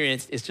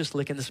experienced is just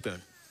licking the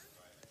spoon.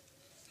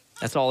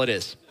 That's all it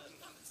is.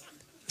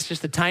 It's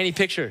just a tiny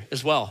picture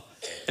as well.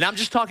 And I'm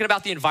just talking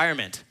about the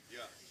environment,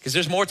 because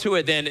there's more to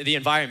it than the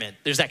environment.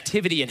 There's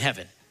activity in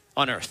heaven,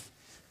 on earth.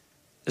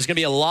 There's gonna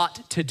be a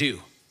lot to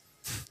do.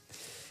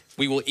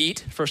 We will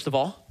eat, first of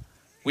all.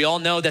 We all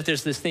know that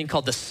there's this thing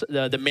called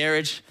the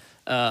marriage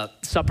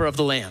supper of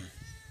the Lamb,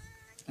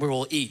 where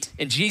we'll eat.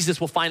 And Jesus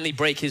will finally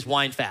break his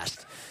wine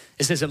fast.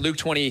 It says in Luke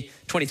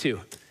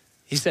 20:22,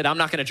 he said, I'm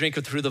not gonna drink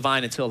through the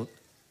vine until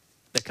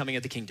the coming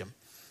of the kingdom.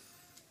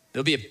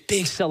 There'll be a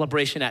big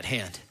celebration at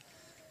hand.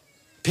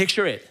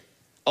 Picture it,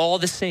 all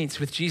the saints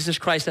with Jesus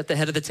Christ at the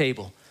head of the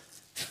table,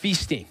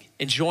 feasting,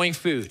 enjoying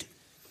food.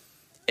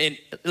 And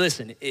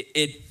listen,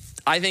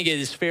 I think it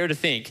is fair to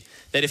think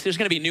that if there's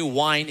gonna be new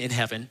wine in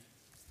heaven,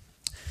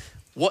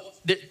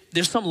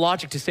 there's some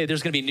logic to say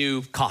there's gonna be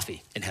new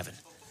coffee in heaven.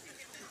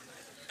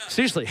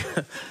 Seriously.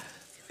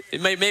 It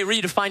may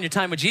redefine your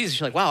time with Jesus.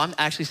 You're like, wow, I'm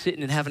actually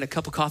sitting and having a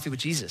cup of coffee with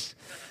Jesus.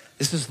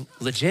 This is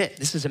legit,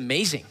 this is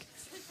amazing.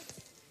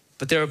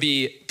 But there will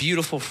be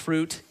beautiful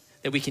fruit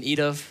that we can eat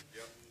of.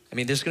 I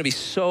mean, there's gonna be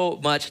so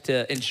much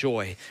to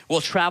enjoy.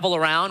 We'll travel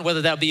around,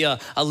 whether that be a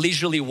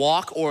leisurely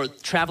walk or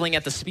traveling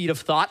at the speed of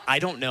thought, I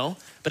don't know,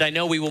 but I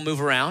know we will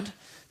move around.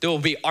 There will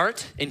be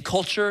art and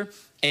culture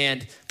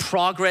and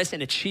progress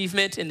and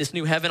achievement in this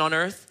new heaven on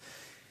earth.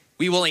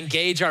 We will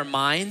engage our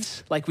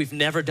minds like we've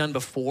never done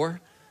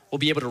before. We'll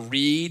be able to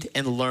read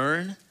and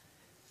learn.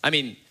 I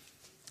mean,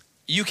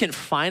 you can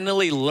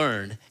finally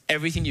learn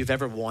everything you've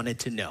ever wanted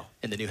to know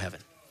in the new heaven.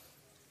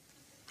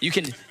 You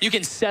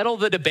can settle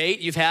the debate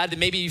you've had.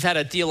 Maybe you've had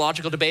a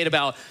theological debate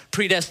about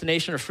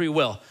predestination or free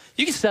will.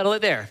 You can settle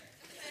it there.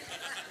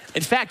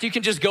 In fact, you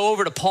can just go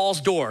over to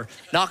Paul's door,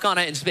 knock on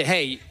it and say,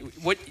 hey,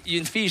 what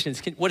in Ephesians,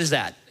 what is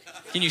that?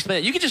 Can you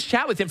explain that? You can just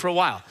chat with him for a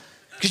while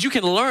because you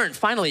can learn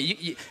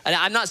finally. And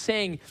I'm not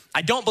saying,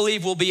 I don't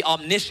believe we'll be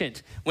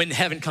omniscient when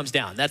heaven comes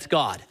down. That's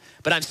God.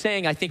 But I'm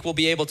saying I think we'll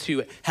be able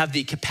to have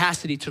the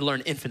capacity to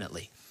learn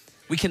infinitely.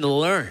 We can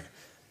learn.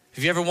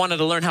 If you ever wanted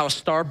to learn how a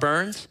star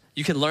burns,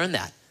 you can learn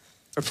that.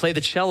 Or play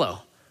the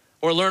cello,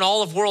 or learn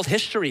all of world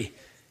history.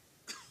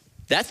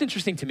 That's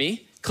interesting to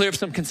me. Clear up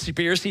some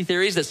conspiracy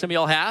theories that some of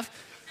y'all have.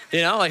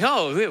 You know, like,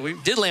 oh, we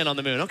did land on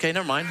the moon. Okay,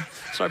 never mind.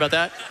 Sorry about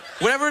that.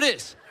 Whatever it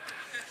is,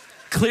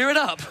 clear it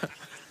up.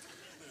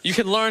 You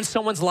can learn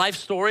someone's life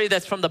story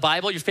that's from the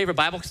Bible, your favorite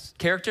Bible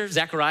character,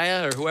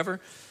 Zechariah or whoever.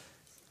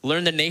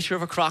 Learn the nature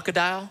of a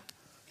crocodile.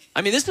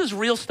 I mean, this is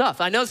real stuff.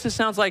 I know this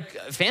sounds like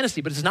fantasy,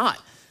 but it's not.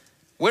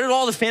 Where did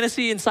all the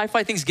fantasy and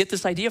sci-fi things get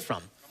this idea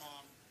from?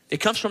 It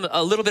comes from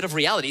a little bit of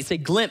reality. It's a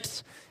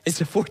glimpse. It's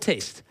a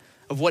foretaste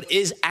of what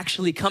is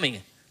actually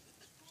coming.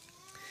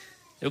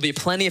 There'll be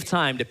plenty of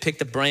time to pick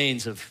the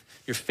brains of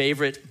your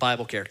favorite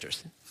Bible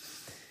characters.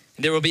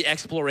 And there will be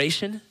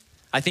exploration.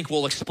 I think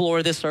we'll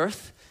explore this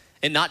earth,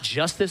 and not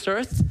just this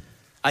earth.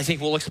 I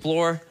think we'll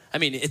explore,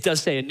 it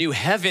does say a new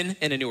heaven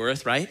and a new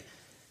earth, right?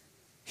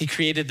 He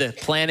created the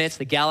planets,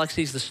 the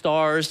galaxies, the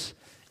stars,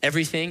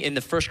 everything in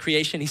the first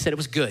creation. He said it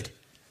was good.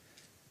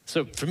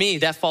 So for me,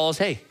 that follows,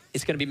 hey,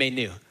 it's gonna be made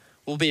new.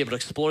 We'll be able to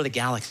explore the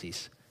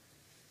galaxies,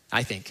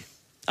 I think.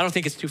 I don't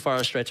think it's too far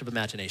a stretch of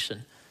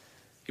imagination.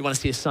 You wanna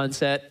see a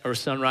sunset or a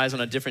sunrise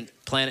on a different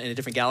planet in a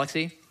different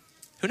galaxy?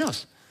 Who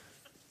knows?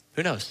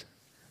 Who knows?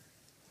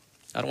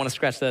 I don't wanna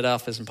scratch that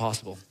off as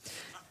impossible.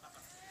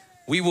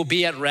 We will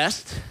be at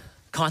rest,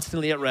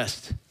 constantly at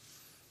rest.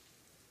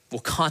 We'll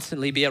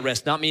constantly be at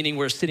rest, not meaning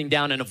we're sitting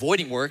down and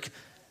avoiding work,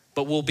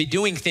 but we'll be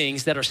doing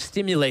things that are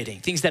stimulating,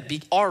 things that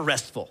are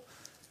restful.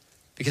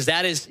 Because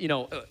that is,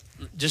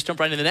 just jump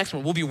right into the next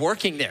one. We'll be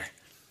working there.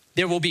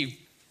 There will be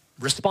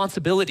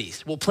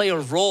responsibilities. We'll play a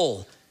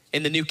role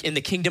in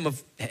the kingdom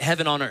of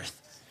heaven on earth.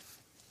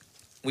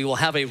 We will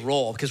have a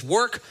role because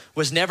work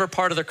was never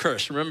part of the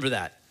curse. Remember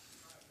that.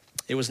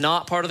 It was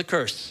not part of the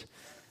curse.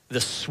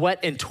 The sweat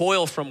and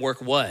toil from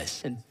work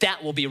was, and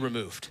that will be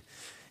removed.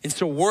 And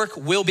so work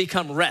will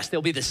become rest.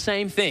 It'll be the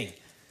same thing.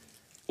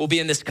 We'll be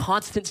in this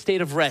constant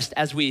state of rest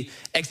as we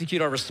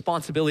execute our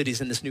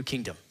responsibilities in this new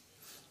kingdom.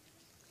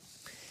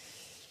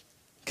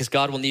 Because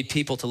God will need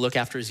people to look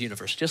after his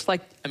universe. Just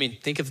like,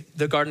 think of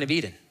the Garden of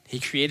Eden. He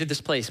created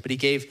this place, but he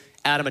gave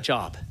Adam a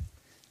job.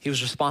 He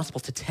was responsible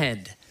to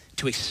tend,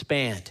 to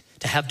expand,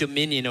 to have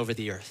dominion over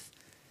the earth.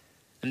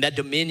 And that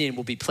dominion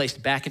will be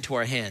placed back into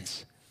our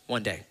hands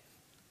one day.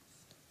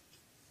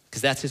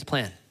 Because that's his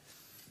plan.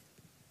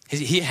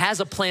 He has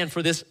a plan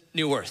for this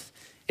new earth.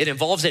 It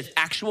involves an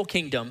actual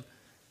kingdom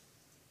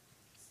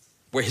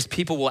where his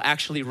people will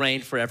actually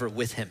reign forever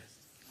with him.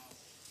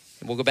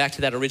 And we'll go back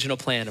to that original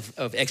plan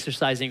of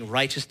exercising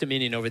righteous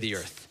dominion over the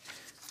earth.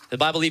 The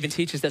Bible even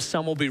teaches that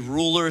some will be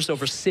rulers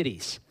over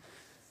cities.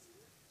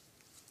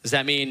 Does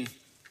that mean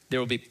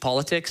there will be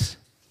politics?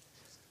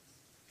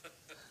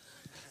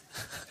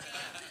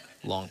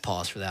 Long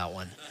pause for that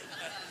one.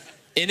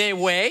 In a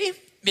way,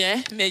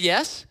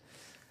 yes.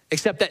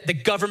 Except that the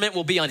government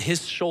will be on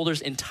his shoulders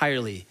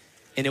entirely,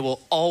 and it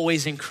will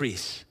always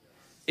increase.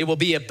 It will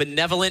be a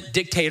benevolent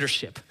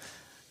dictatorship.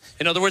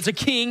 In other words, a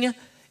king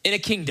in a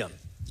kingdom.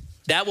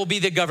 That will be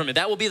the government.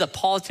 That will be the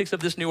politics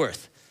of this new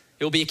earth.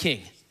 It will be a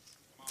king.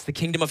 It's the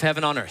kingdom of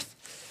heaven on earth.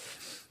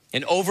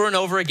 And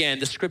over again,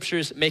 the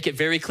scriptures make it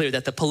very clear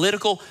that the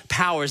political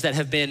powers that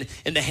have been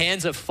in the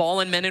hands of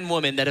fallen men and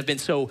women that have been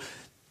so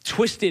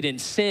twisted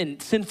and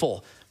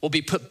sinful will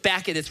be put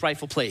back in its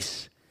rightful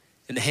place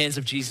in the hands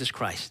of Jesus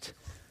Christ.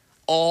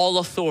 All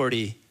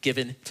authority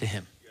given to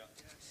him.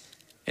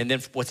 And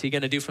then what's he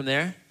gonna do from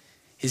there?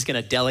 He's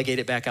gonna delegate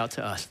it back out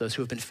to us, those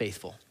who have been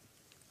faithful.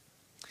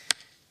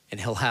 And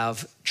he'll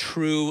have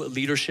true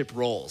leadership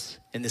roles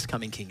in this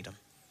coming kingdom.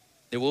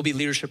 There will be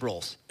leadership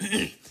roles.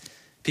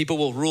 People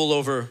will rule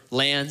over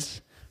lands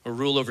or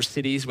rule over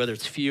cities, whether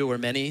it's few or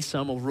many.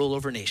 Some will rule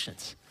over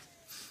nations.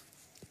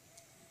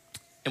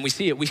 And we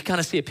kind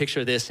of see a picture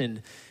of this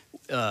in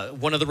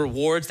one of the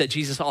rewards that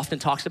Jesus often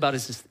talks about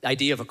is this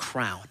idea of a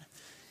crown.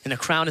 And a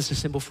crown is a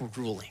symbol for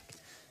ruling.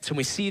 So when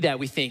we see that,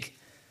 we think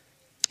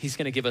he's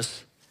gonna give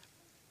us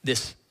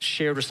this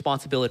shared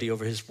responsibility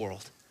over his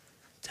world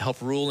to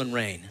help rule and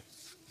reign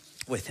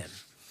with him.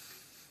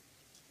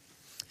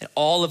 And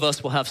all of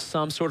us will have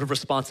some sort of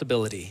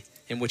responsibility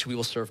in which we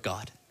will serve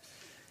God.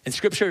 And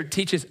scripture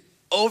teaches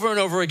over and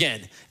over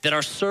again that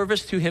our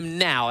service to him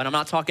now, and I'm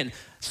not talking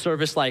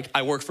service like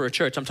I work for a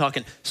church, I'm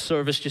talking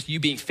service just you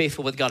being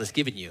faithful with God has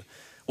given you,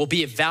 will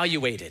be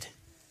evaluated,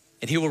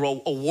 and he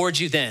will award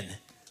you then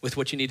with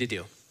what you need to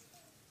do.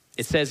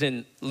 It says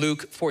in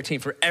Luke 14,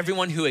 for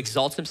everyone who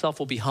exalts himself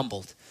will be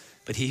humbled,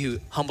 but he who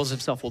humbles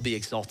himself will be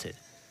exalted.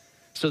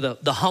 So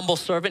the humble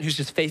servant who's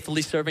just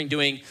faithfully serving,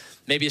 doing,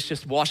 maybe it's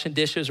just washing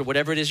dishes or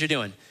whatever it is you're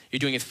doing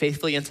it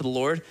faithfully unto the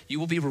Lord, you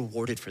will be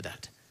rewarded for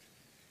that.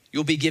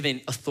 You'll be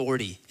given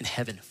authority in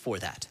heaven for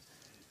that.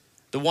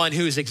 The one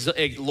who's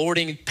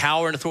lording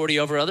power and authority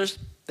over others,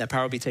 that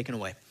power will be taken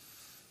away.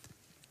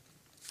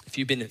 If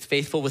you've been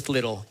faithful with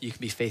little, you can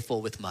be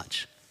faithful with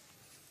much.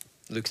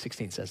 Luke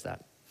 16 says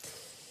that.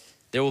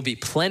 There will be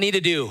plenty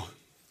to do.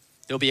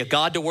 There'll be a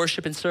God to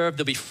worship and serve.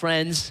 There'll be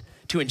friends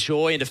to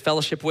enjoy and to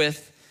fellowship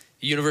with,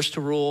 a universe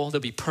to rule.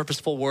 There'll be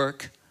purposeful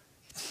work.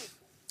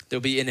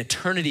 There'll be an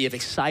eternity of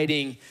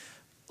exciting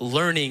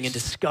learning and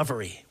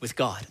discovery with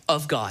God,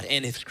 of God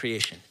and his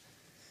creation.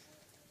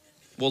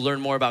 We'll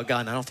learn more about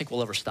God, and I don't think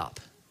we'll ever stop.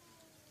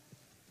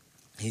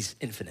 He's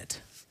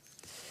infinite.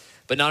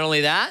 But not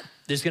only that,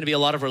 there's gonna be a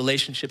lot of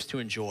relationships to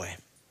enjoy.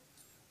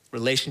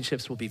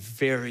 Relationships will be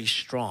very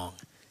strong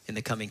in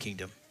the coming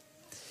kingdom.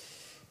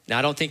 Now,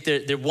 I don't think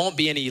there won't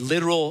be any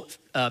literal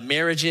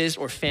marriages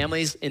or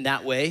families in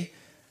that way.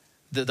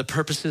 The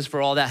purposes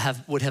for all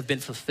that would have been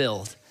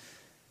fulfilled.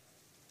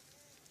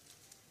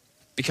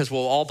 Because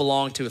we'll all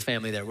belong to a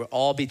family there. We'll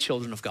all be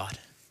children of God.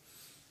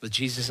 With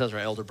Jesus as our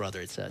elder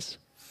brother, it says.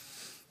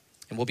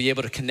 And we'll be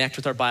able to connect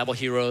with our Bible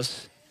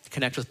heroes,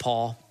 connect with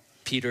Paul,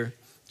 Peter,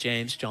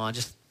 James, John,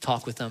 just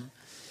talk with them.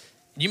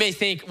 You may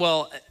think,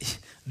 well,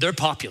 they're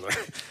popular.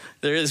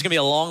 There's gonna be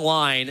a long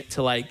line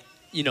to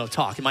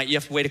talk. You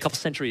have to wait a couple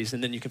centuries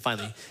and then you can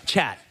finally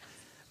chat.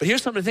 But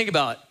here's something to think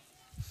about.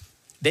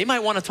 They might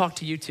want to talk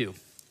to you too.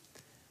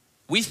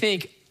 We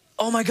think,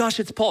 oh my gosh,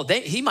 it's Paul.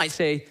 He might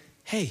say,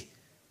 hey,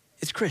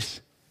 it's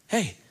Chris.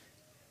 Hey,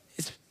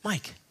 it's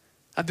Mike.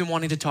 I've been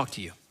wanting to talk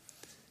to you.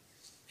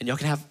 And y'all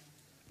can have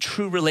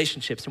true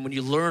relationships, and when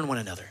you learn one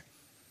another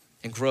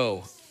and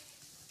grow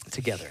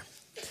together.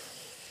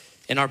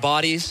 And our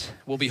bodies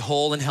will be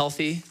whole and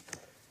healthy.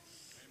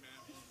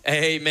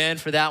 Amen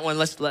for that one.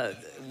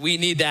 We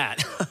need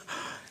that.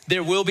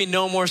 There will be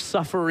no more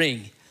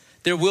suffering.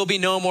 There will be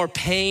no more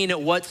pain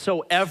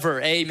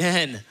whatsoever.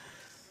 Amen.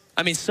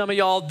 I mean, some of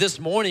y'all this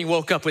morning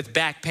woke up with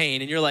back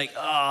pain and you're like,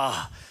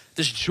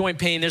 there's joint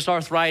pain, there's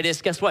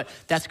arthritis. Guess what?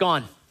 That's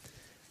gone.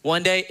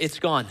 One day it's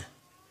gone,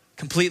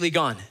 completely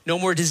gone. No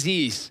more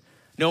disease,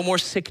 no more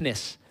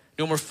sickness,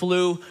 no more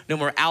flu, no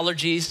more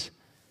allergies.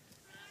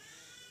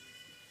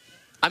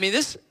 I mean,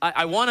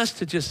 I want us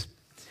to just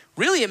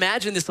really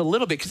imagine this a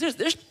little bit, because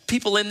there's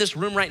people in this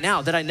room right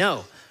now that I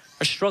know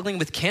are struggling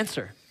with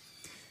cancer.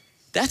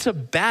 That's a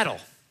battle.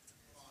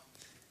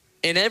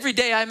 And every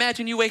day I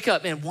imagine you wake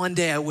up, man, one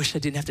day I wish I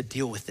didn't have to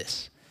deal with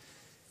this.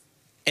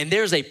 And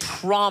there's a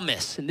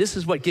promise, and this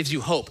is what gives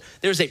you hope.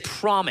 There's a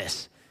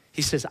promise.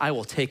 He says, I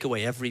will take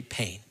away every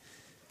pain.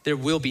 There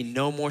will be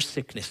no more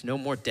sickness, no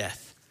more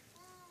death.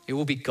 It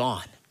will be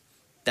gone.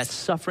 That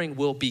suffering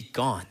will be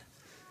gone.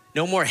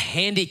 No more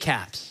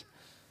handicaps.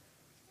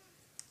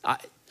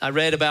 I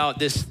read about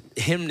this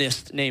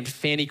hymnist named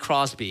Fanny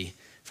Crosby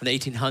from the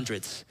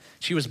 1800s.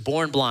 She was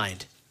born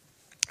blind.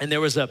 And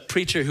there was a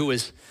preacher who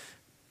was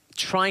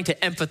trying to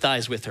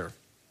empathize with her,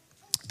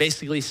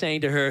 basically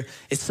saying to her,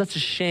 it's such a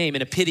shame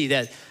and a pity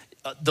that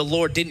the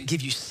Lord didn't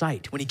give you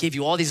sight when he gave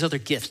you all these other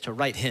gifts to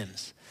write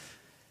hymns.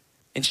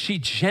 And she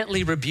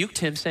gently rebuked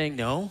him, saying,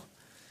 no,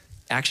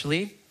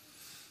 actually,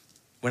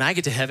 when I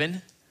get to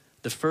heaven,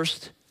 the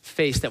first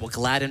face that will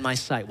gladden my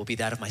sight will be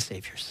that of my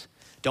Savior's.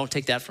 Don't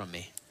take that from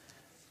me.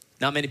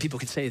 Not many people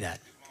can say that.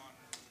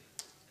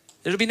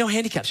 There'll be no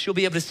handicaps. She'll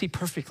be able to see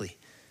perfectly.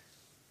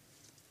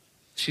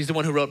 She's the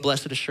one who wrote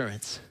Blessed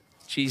Assurance.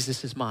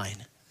 Jesus is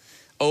mine.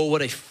 Oh,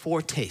 what a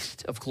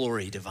foretaste of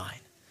glory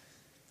divine.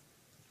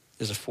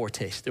 There's a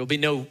foretaste. There will be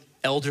no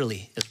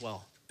elderly as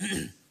well.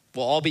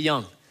 We'll all be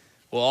young.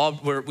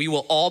 We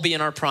will all be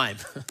in our prime.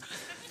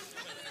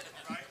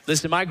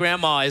 Listen, my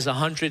grandma is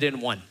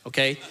 101,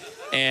 okay?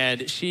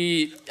 And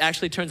she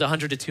actually turns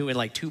 102 in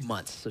like 2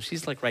 months. So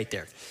she's like right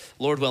there.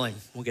 Lord willing,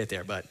 we'll get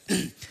there. But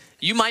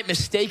you might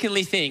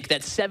mistakenly think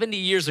that 70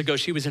 years ago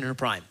she was in her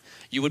prime.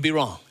 You would be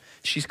wrong.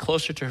 She's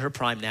closer to her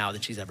prime now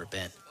than she's ever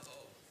been.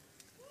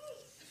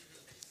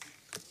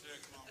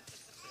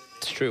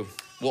 It's true.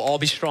 We'll all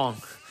be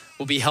strong.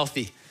 We'll be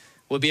healthy.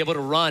 We'll be able to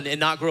run and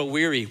not grow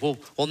weary. We'll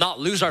not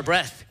lose our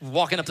breath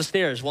walking up the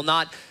stairs. We'll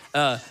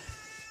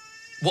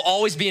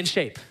always be in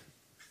shape.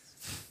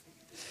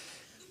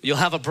 You'll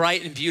have a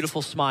bright and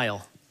beautiful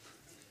smile,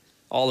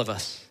 all of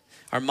us.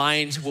 Our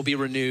minds will be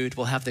renewed.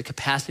 We'll have the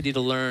capacity to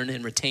learn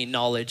and retain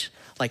knowledge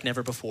like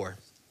never before.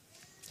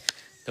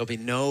 There'll be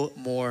no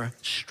more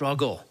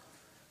struggle,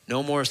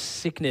 no more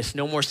sickness,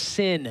 no more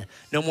sin,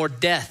 no more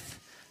death,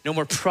 no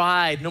more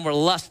pride, no more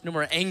lust, no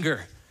more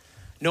anger,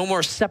 no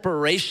more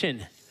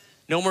separation,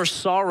 no more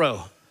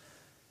sorrow.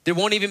 There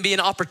won't even be an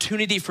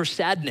opportunity for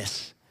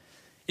sadness.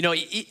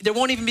 There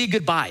won't even be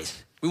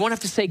goodbyes. We won't have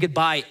to say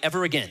goodbye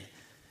ever again.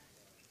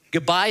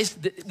 Goodbyes,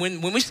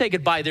 when we say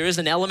goodbye, there is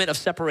an element of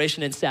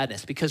separation and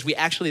sadness because we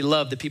actually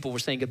love the people we're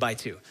saying goodbye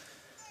to.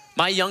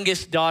 My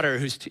youngest daughter,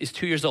 is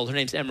 2 years old, her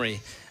name's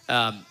Emery.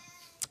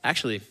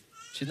 Actually,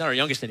 she's not our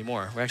youngest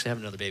anymore. We're actually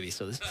having another baby,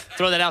 so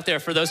throw that out there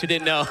for those who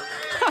didn't know.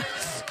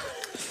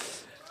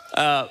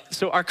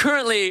 So our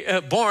currently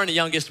born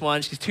youngest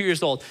one, she's 2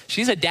 years old.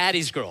 She's a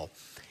daddy's girl.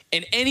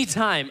 And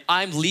anytime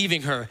I'm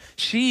leaving her,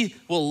 she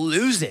will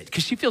lose it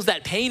because she feels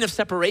that pain of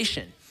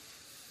separation.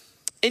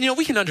 And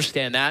we can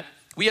understand that.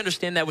 We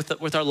understand that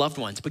with our loved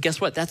ones. But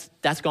guess what?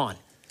 That's gone.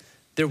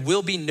 There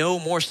will be no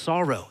more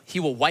sorrow. He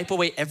will wipe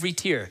away every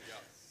tear.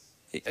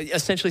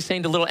 Essentially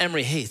saying to little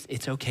Emery, hey,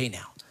 it's okay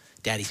now.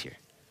 Daddy's here.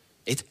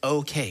 It's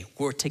okay.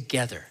 We're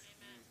together.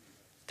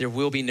 There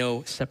will be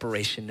no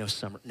separation, no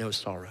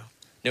sorrow,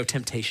 no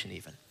temptation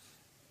even.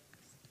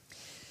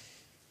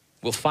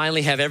 We'll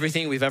finally have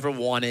everything we've ever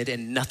wanted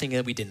and nothing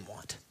that we didn't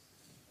want.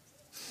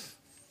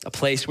 A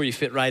place where you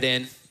fit right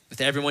in with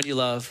everyone you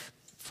love,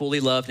 fully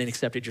loved and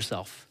accepted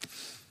yourself.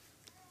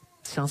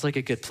 Sounds like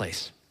a good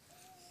place.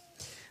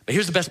 But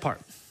here's the best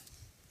part.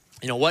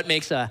 What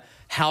makes a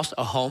house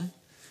a home?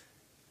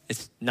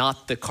 It's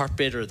not the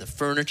carpet or the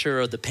furniture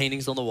or the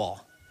paintings on the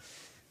wall.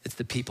 It's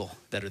the people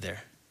that are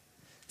there.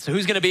 So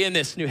who's gonna be in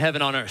this new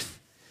heaven on earth?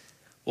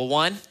 Well,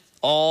 one,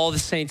 all the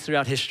saints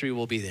throughout history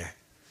will be there.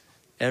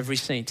 Every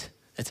saint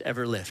that's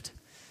ever lived.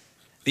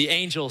 The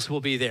angels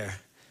will be there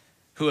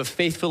who have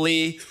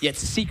faithfully yet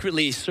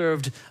secretly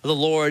served the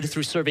Lord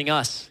through serving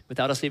us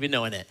without us even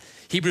knowing it.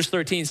 Hebrews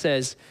 13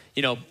 says,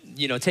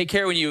 take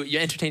care when you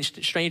entertain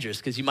strangers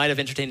because you might have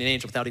entertained an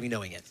angel without even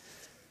knowing it.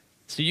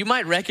 So you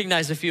might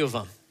recognize a few of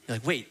them. You're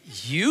like, wait,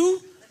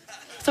 you?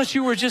 I thought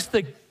you were just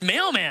the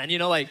mailman,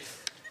 like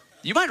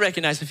you might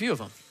recognize a few of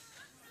them.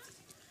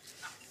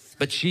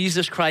 But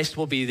Jesus Christ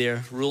will be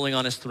there ruling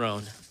on his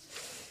throne,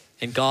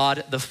 and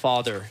God the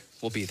Father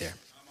will be there.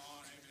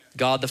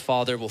 God the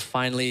Father will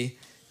finally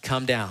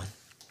come down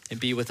and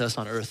be with us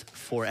on earth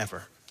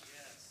forever.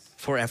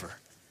 Forever.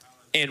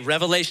 And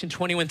Revelation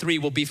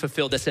 21:3 will be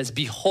fulfilled that says,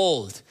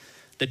 behold,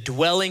 the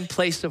dwelling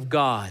place of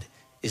God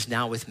is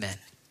now with men.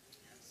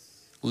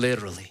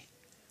 Literally.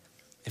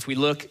 If we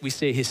look, we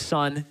say his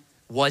son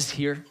was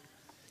here.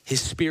 His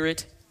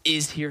spirit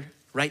is here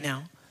right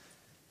now.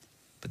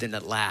 But then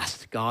at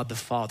last, God the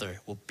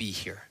Father will be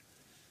here.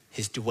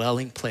 His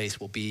dwelling place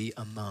will be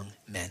among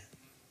men.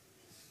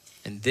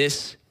 And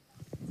this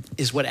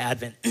is what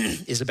Advent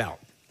is about.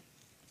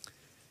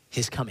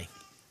 His coming.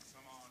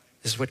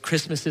 This is what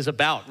Christmas is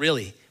about,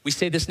 really. We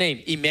say this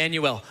name,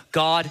 Emmanuel,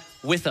 God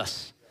with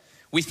us.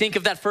 We think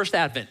of that first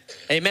Advent,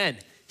 amen.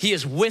 He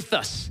is with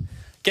us.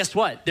 Guess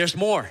what? There's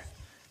more.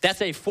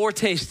 That's a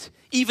foretaste.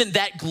 Even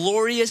that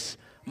glorious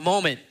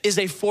moment is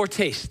a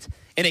foretaste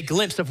and a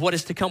glimpse of what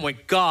is to come when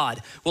God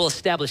will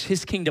establish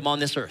his kingdom on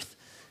this earth.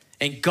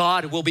 And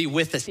God will be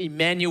with us,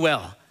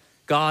 Emmanuel,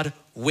 God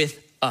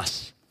with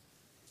us.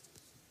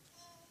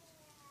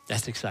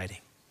 That's exciting.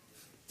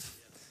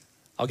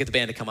 I'll get the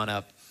band to come on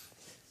up.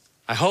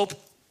 I hope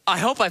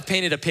I've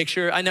painted a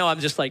picture. I know I'm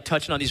just like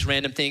touching on these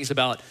random things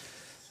about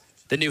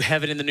the new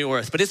heaven and the new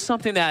earth, but it's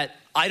something that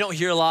I don't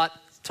hear a lot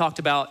talked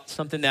about,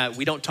 something that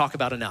we don't talk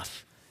about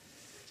enough.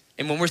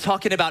 And when we're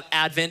talking about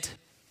Advent,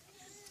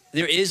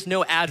 there is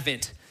no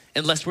Advent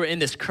unless we're in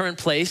this current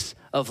place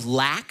of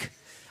lack,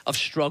 of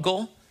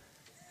struggle,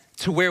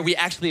 to where we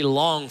actually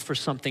long for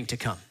something to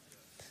come.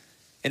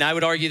 And I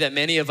would argue that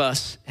many of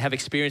us have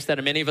experienced that,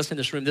 and many of us in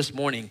this room this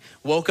morning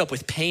woke up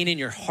with pain in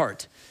your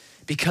heart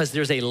because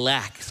there's a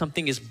lack.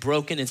 Something is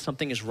broken and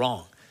something is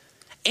wrong.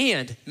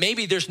 And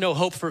maybe there's no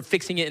hope for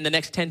fixing it in the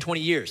next 10,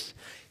 20 years.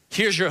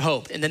 Here's your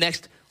hope. In the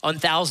next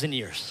 1,000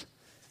 years,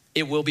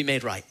 it will be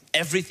made right.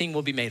 Everything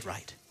will be made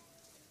right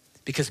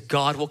because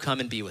God will come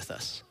and be with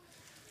us.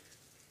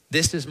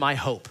 This is my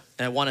hope,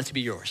 and I want it to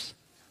be yours.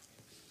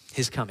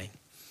 His coming.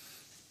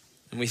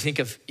 When we think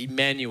of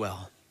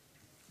Emmanuel,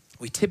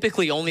 we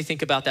typically only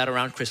think about that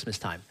around Christmas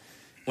time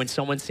when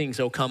someone sings,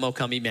 O come,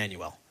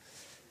 Emmanuel.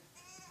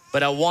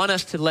 But I want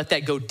us to let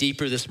that go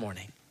deeper this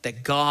morning,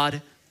 that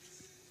God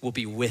will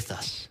be with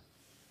us,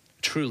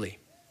 truly.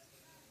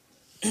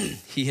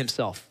 He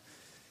himself.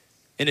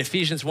 In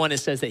Ephesians 1, it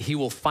says that he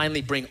will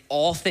finally bring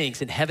all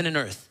things in heaven and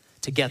earth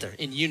together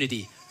in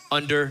unity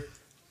under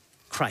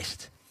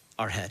Christ,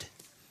 our head.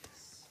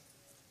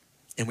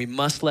 And we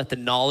must let the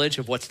knowledge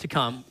of what's to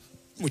come,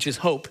 which is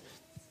hope,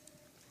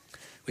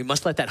 we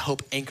must let that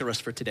hope anchor us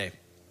for today.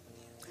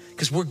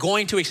 Because we're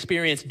going to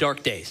experience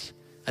dark days.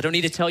 I don't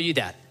need to tell you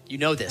that. You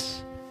know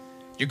this.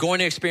 You're going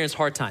to experience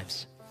hard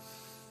times.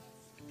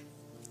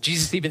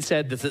 Jesus even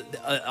said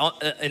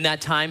that in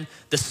that time,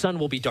 the sun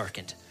will be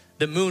darkened.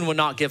 The moon will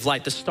not give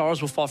light. The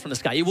stars will fall from the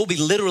sky. It will be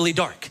literally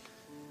dark.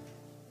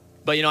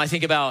 But I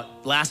think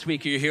about last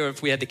week, you were here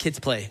if we had the kids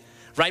play.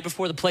 Right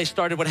before the play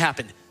started, what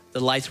happened?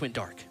 The lights went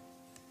dark.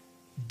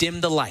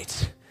 Dim the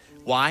lights.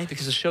 Why?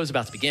 Because the show's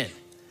about to begin.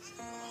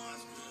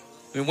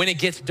 I mean, when it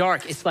gets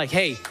dark, it's like,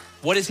 hey,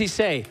 what does he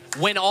say?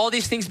 When all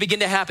these things begin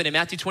to happen in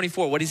Matthew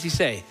 24, what does he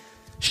say?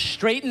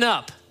 Straighten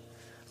up,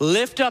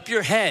 lift up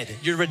your head.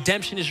 Your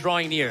redemption is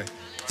drawing near.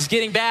 It's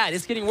getting bad,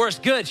 it's getting worse.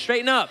 Good,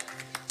 straighten up,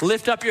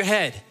 lift up your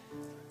head.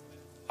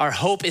 Our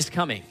hope is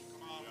coming.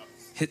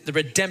 The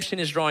redemption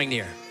is drawing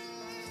near.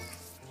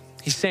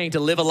 He's saying to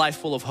live a life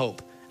full of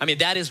hope. I mean,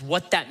 that is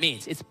what that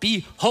means. It's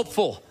be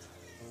hopeful.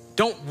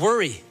 Don't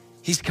worry.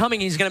 He's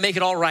coming, he's gonna make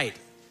it all right.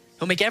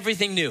 He'll make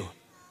everything new.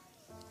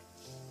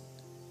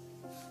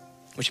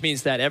 Which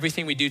means that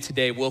everything we do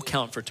today will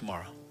count for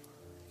tomorrow.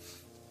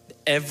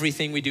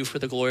 Everything we do for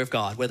the glory of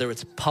God, whether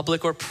it's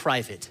public or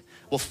private,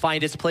 will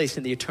find its place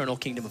in the eternal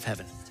kingdom of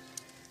heaven.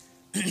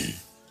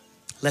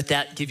 Let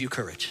that give you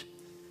courage.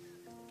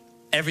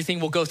 Everything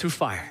will go through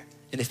fire,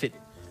 and if it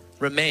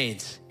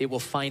remains, it will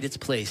find its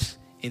place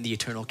in the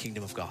eternal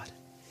kingdom of God.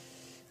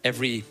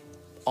 Every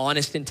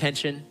honest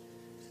intention,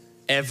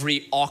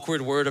 every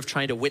awkward word of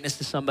trying to witness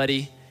to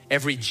somebody,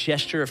 every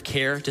gesture of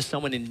care to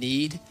someone in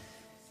need,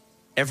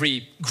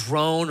 every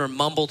groan or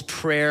mumbled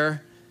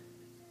prayer,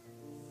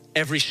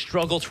 every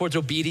struggle towards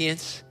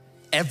obedience,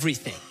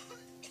 everything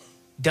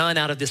done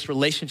out of this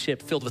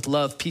relationship filled with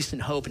love, peace,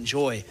 and hope, and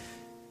joy,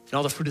 and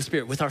all the fruit of the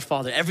Spirit with our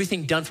Father,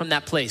 everything done from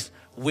that place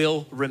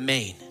will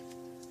remain.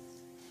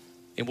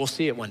 And we'll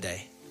see it one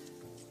day,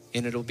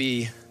 and it'll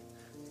be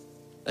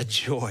a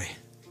joy.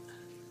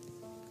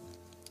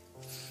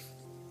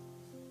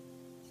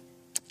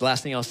 The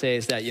last thing I'll say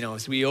is that,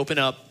 as we open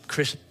up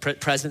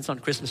presents on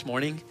Christmas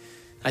morning,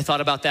 I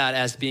thought about that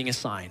as being a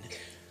sign.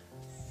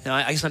 Now,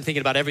 I guess I'm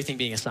thinking about everything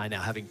being a sign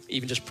now, having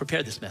even just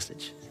prepared this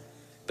message.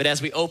 But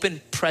as we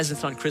open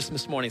presents on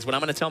Christmas mornings, what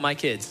I'm gonna tell my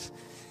kids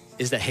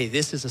is that, hey,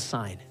 this is a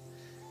sign.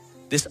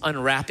 This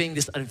unwrapping,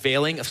 this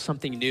unveiling of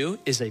something new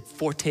is a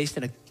foretaste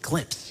and a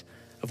glimpse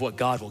of what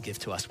God will give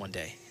to us one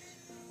day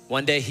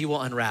One day he will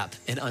unwrap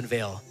and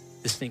unveil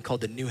this thing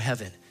called the new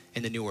heaven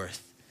and the new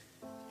earth.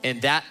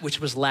 And that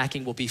which was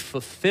lacking will be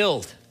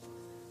fulfilled.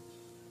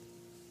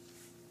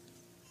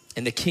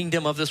 And the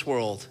kingdom of this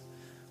world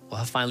will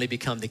have finally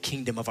become the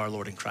kingdom of our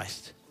Lord in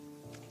Christ.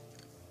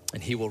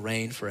 And he will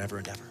reign forever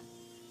and ever.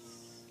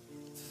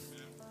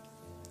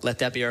 Let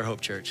that be our hope,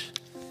 church.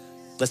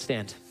 Let's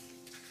stand.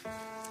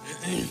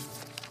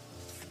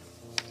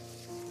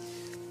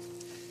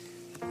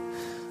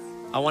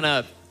 I want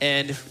to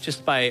end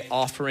just by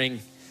offering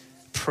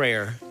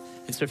prayer.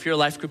 And so if you're a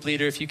life group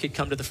leader, if you could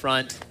come to the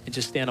front and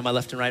just stand on my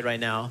left and right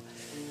now.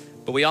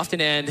 But we often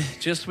end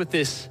just with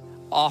this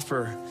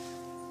offer.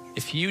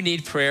 If you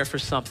need prayer for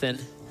something,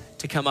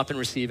 to come up and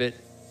receive it.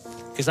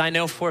 Because I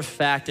know for a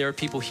fact there are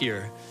people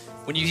here,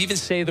 when you even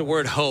say the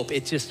word hope,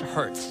 it just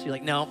hurts. You're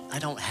like, no, I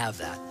don't have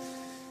that.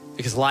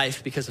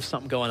 Because of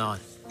something going on.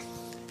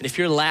 And if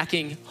you're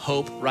lacking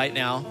hope right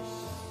now,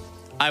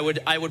 I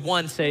would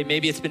one say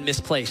maybe it's been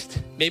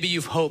misplaced. Maybe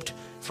you've hoped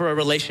for a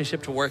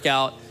relationship to work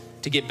out,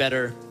 to get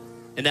better,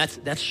 and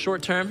that's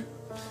short term.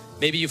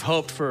 Maybe you've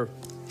hoped for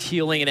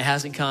healing and it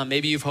hasn't come.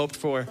 Maybe you've hoped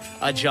for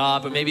a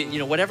job, or maybe,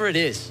 whatever it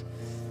is.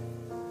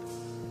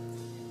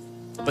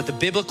 But the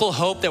biblical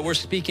hope that we're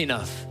speaking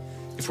of,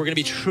 if we're gonna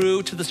be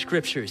true to the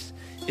scriptures,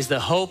 is the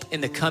hope in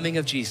the coming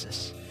of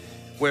Jesus,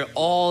 where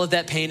all of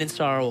that pain and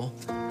sorrow,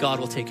 God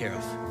will take care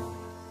of.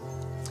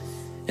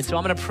 And so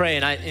I'm gonna pray,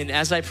 and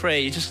as I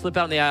pray, you just slip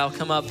out in the aisle,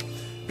 come up,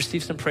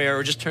 receive some prayer,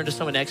 or just turn to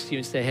someone next to you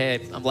and say,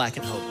 hey, I'm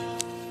lacking hope.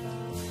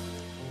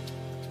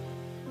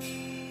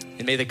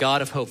 And may the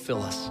God of hope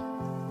fill us.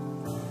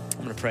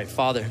 I'm gonna pray.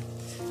 Father,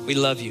 we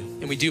love you,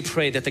 and we do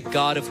pray that the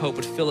God of hope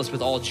would fill us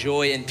with all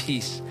joy and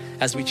peace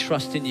as we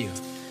trust in you,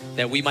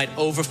 that we might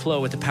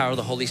overflow with the power of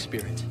the Holy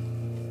Spirit.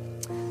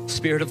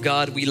 Spirit of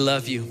God, we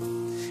love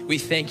you. We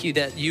thank you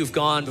that you've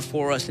gone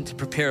before us and to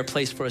prepare a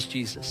place for us,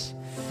 Jesus.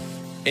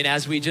 And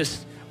as we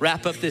just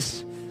wrap up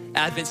this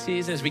Advent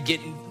season, as we get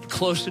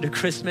closer to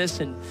Christmas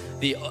and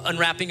the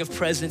unwrapping of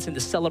presents and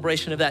the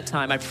celebration of that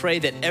time, I pray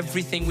that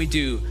everything we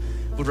do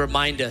would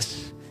remind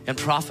us and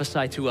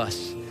prophesy to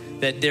us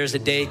that there's a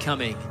day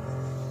coming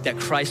that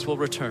Christ will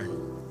return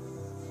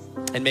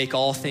and make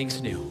all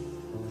things new,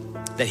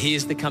 that he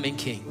is the coming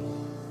King.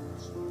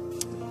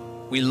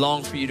 We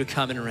long for you to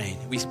come and reign.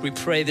 We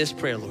pray this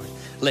prayer, Lord.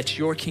 Let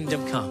your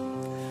kingdom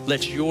come.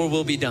 Let your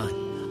will be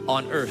done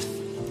on earth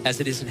as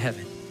it is in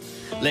heaven.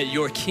 Let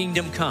your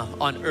kingdom come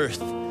on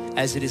earth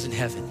as it is in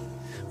heaven.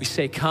 We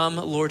say, come,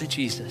 Lord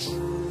Jesus.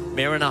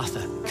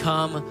 Maranatha,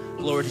 come,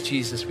 Lord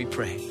Jesus, we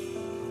pray.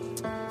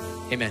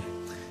 Amen.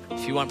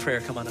 If you want prayer,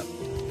 come on up.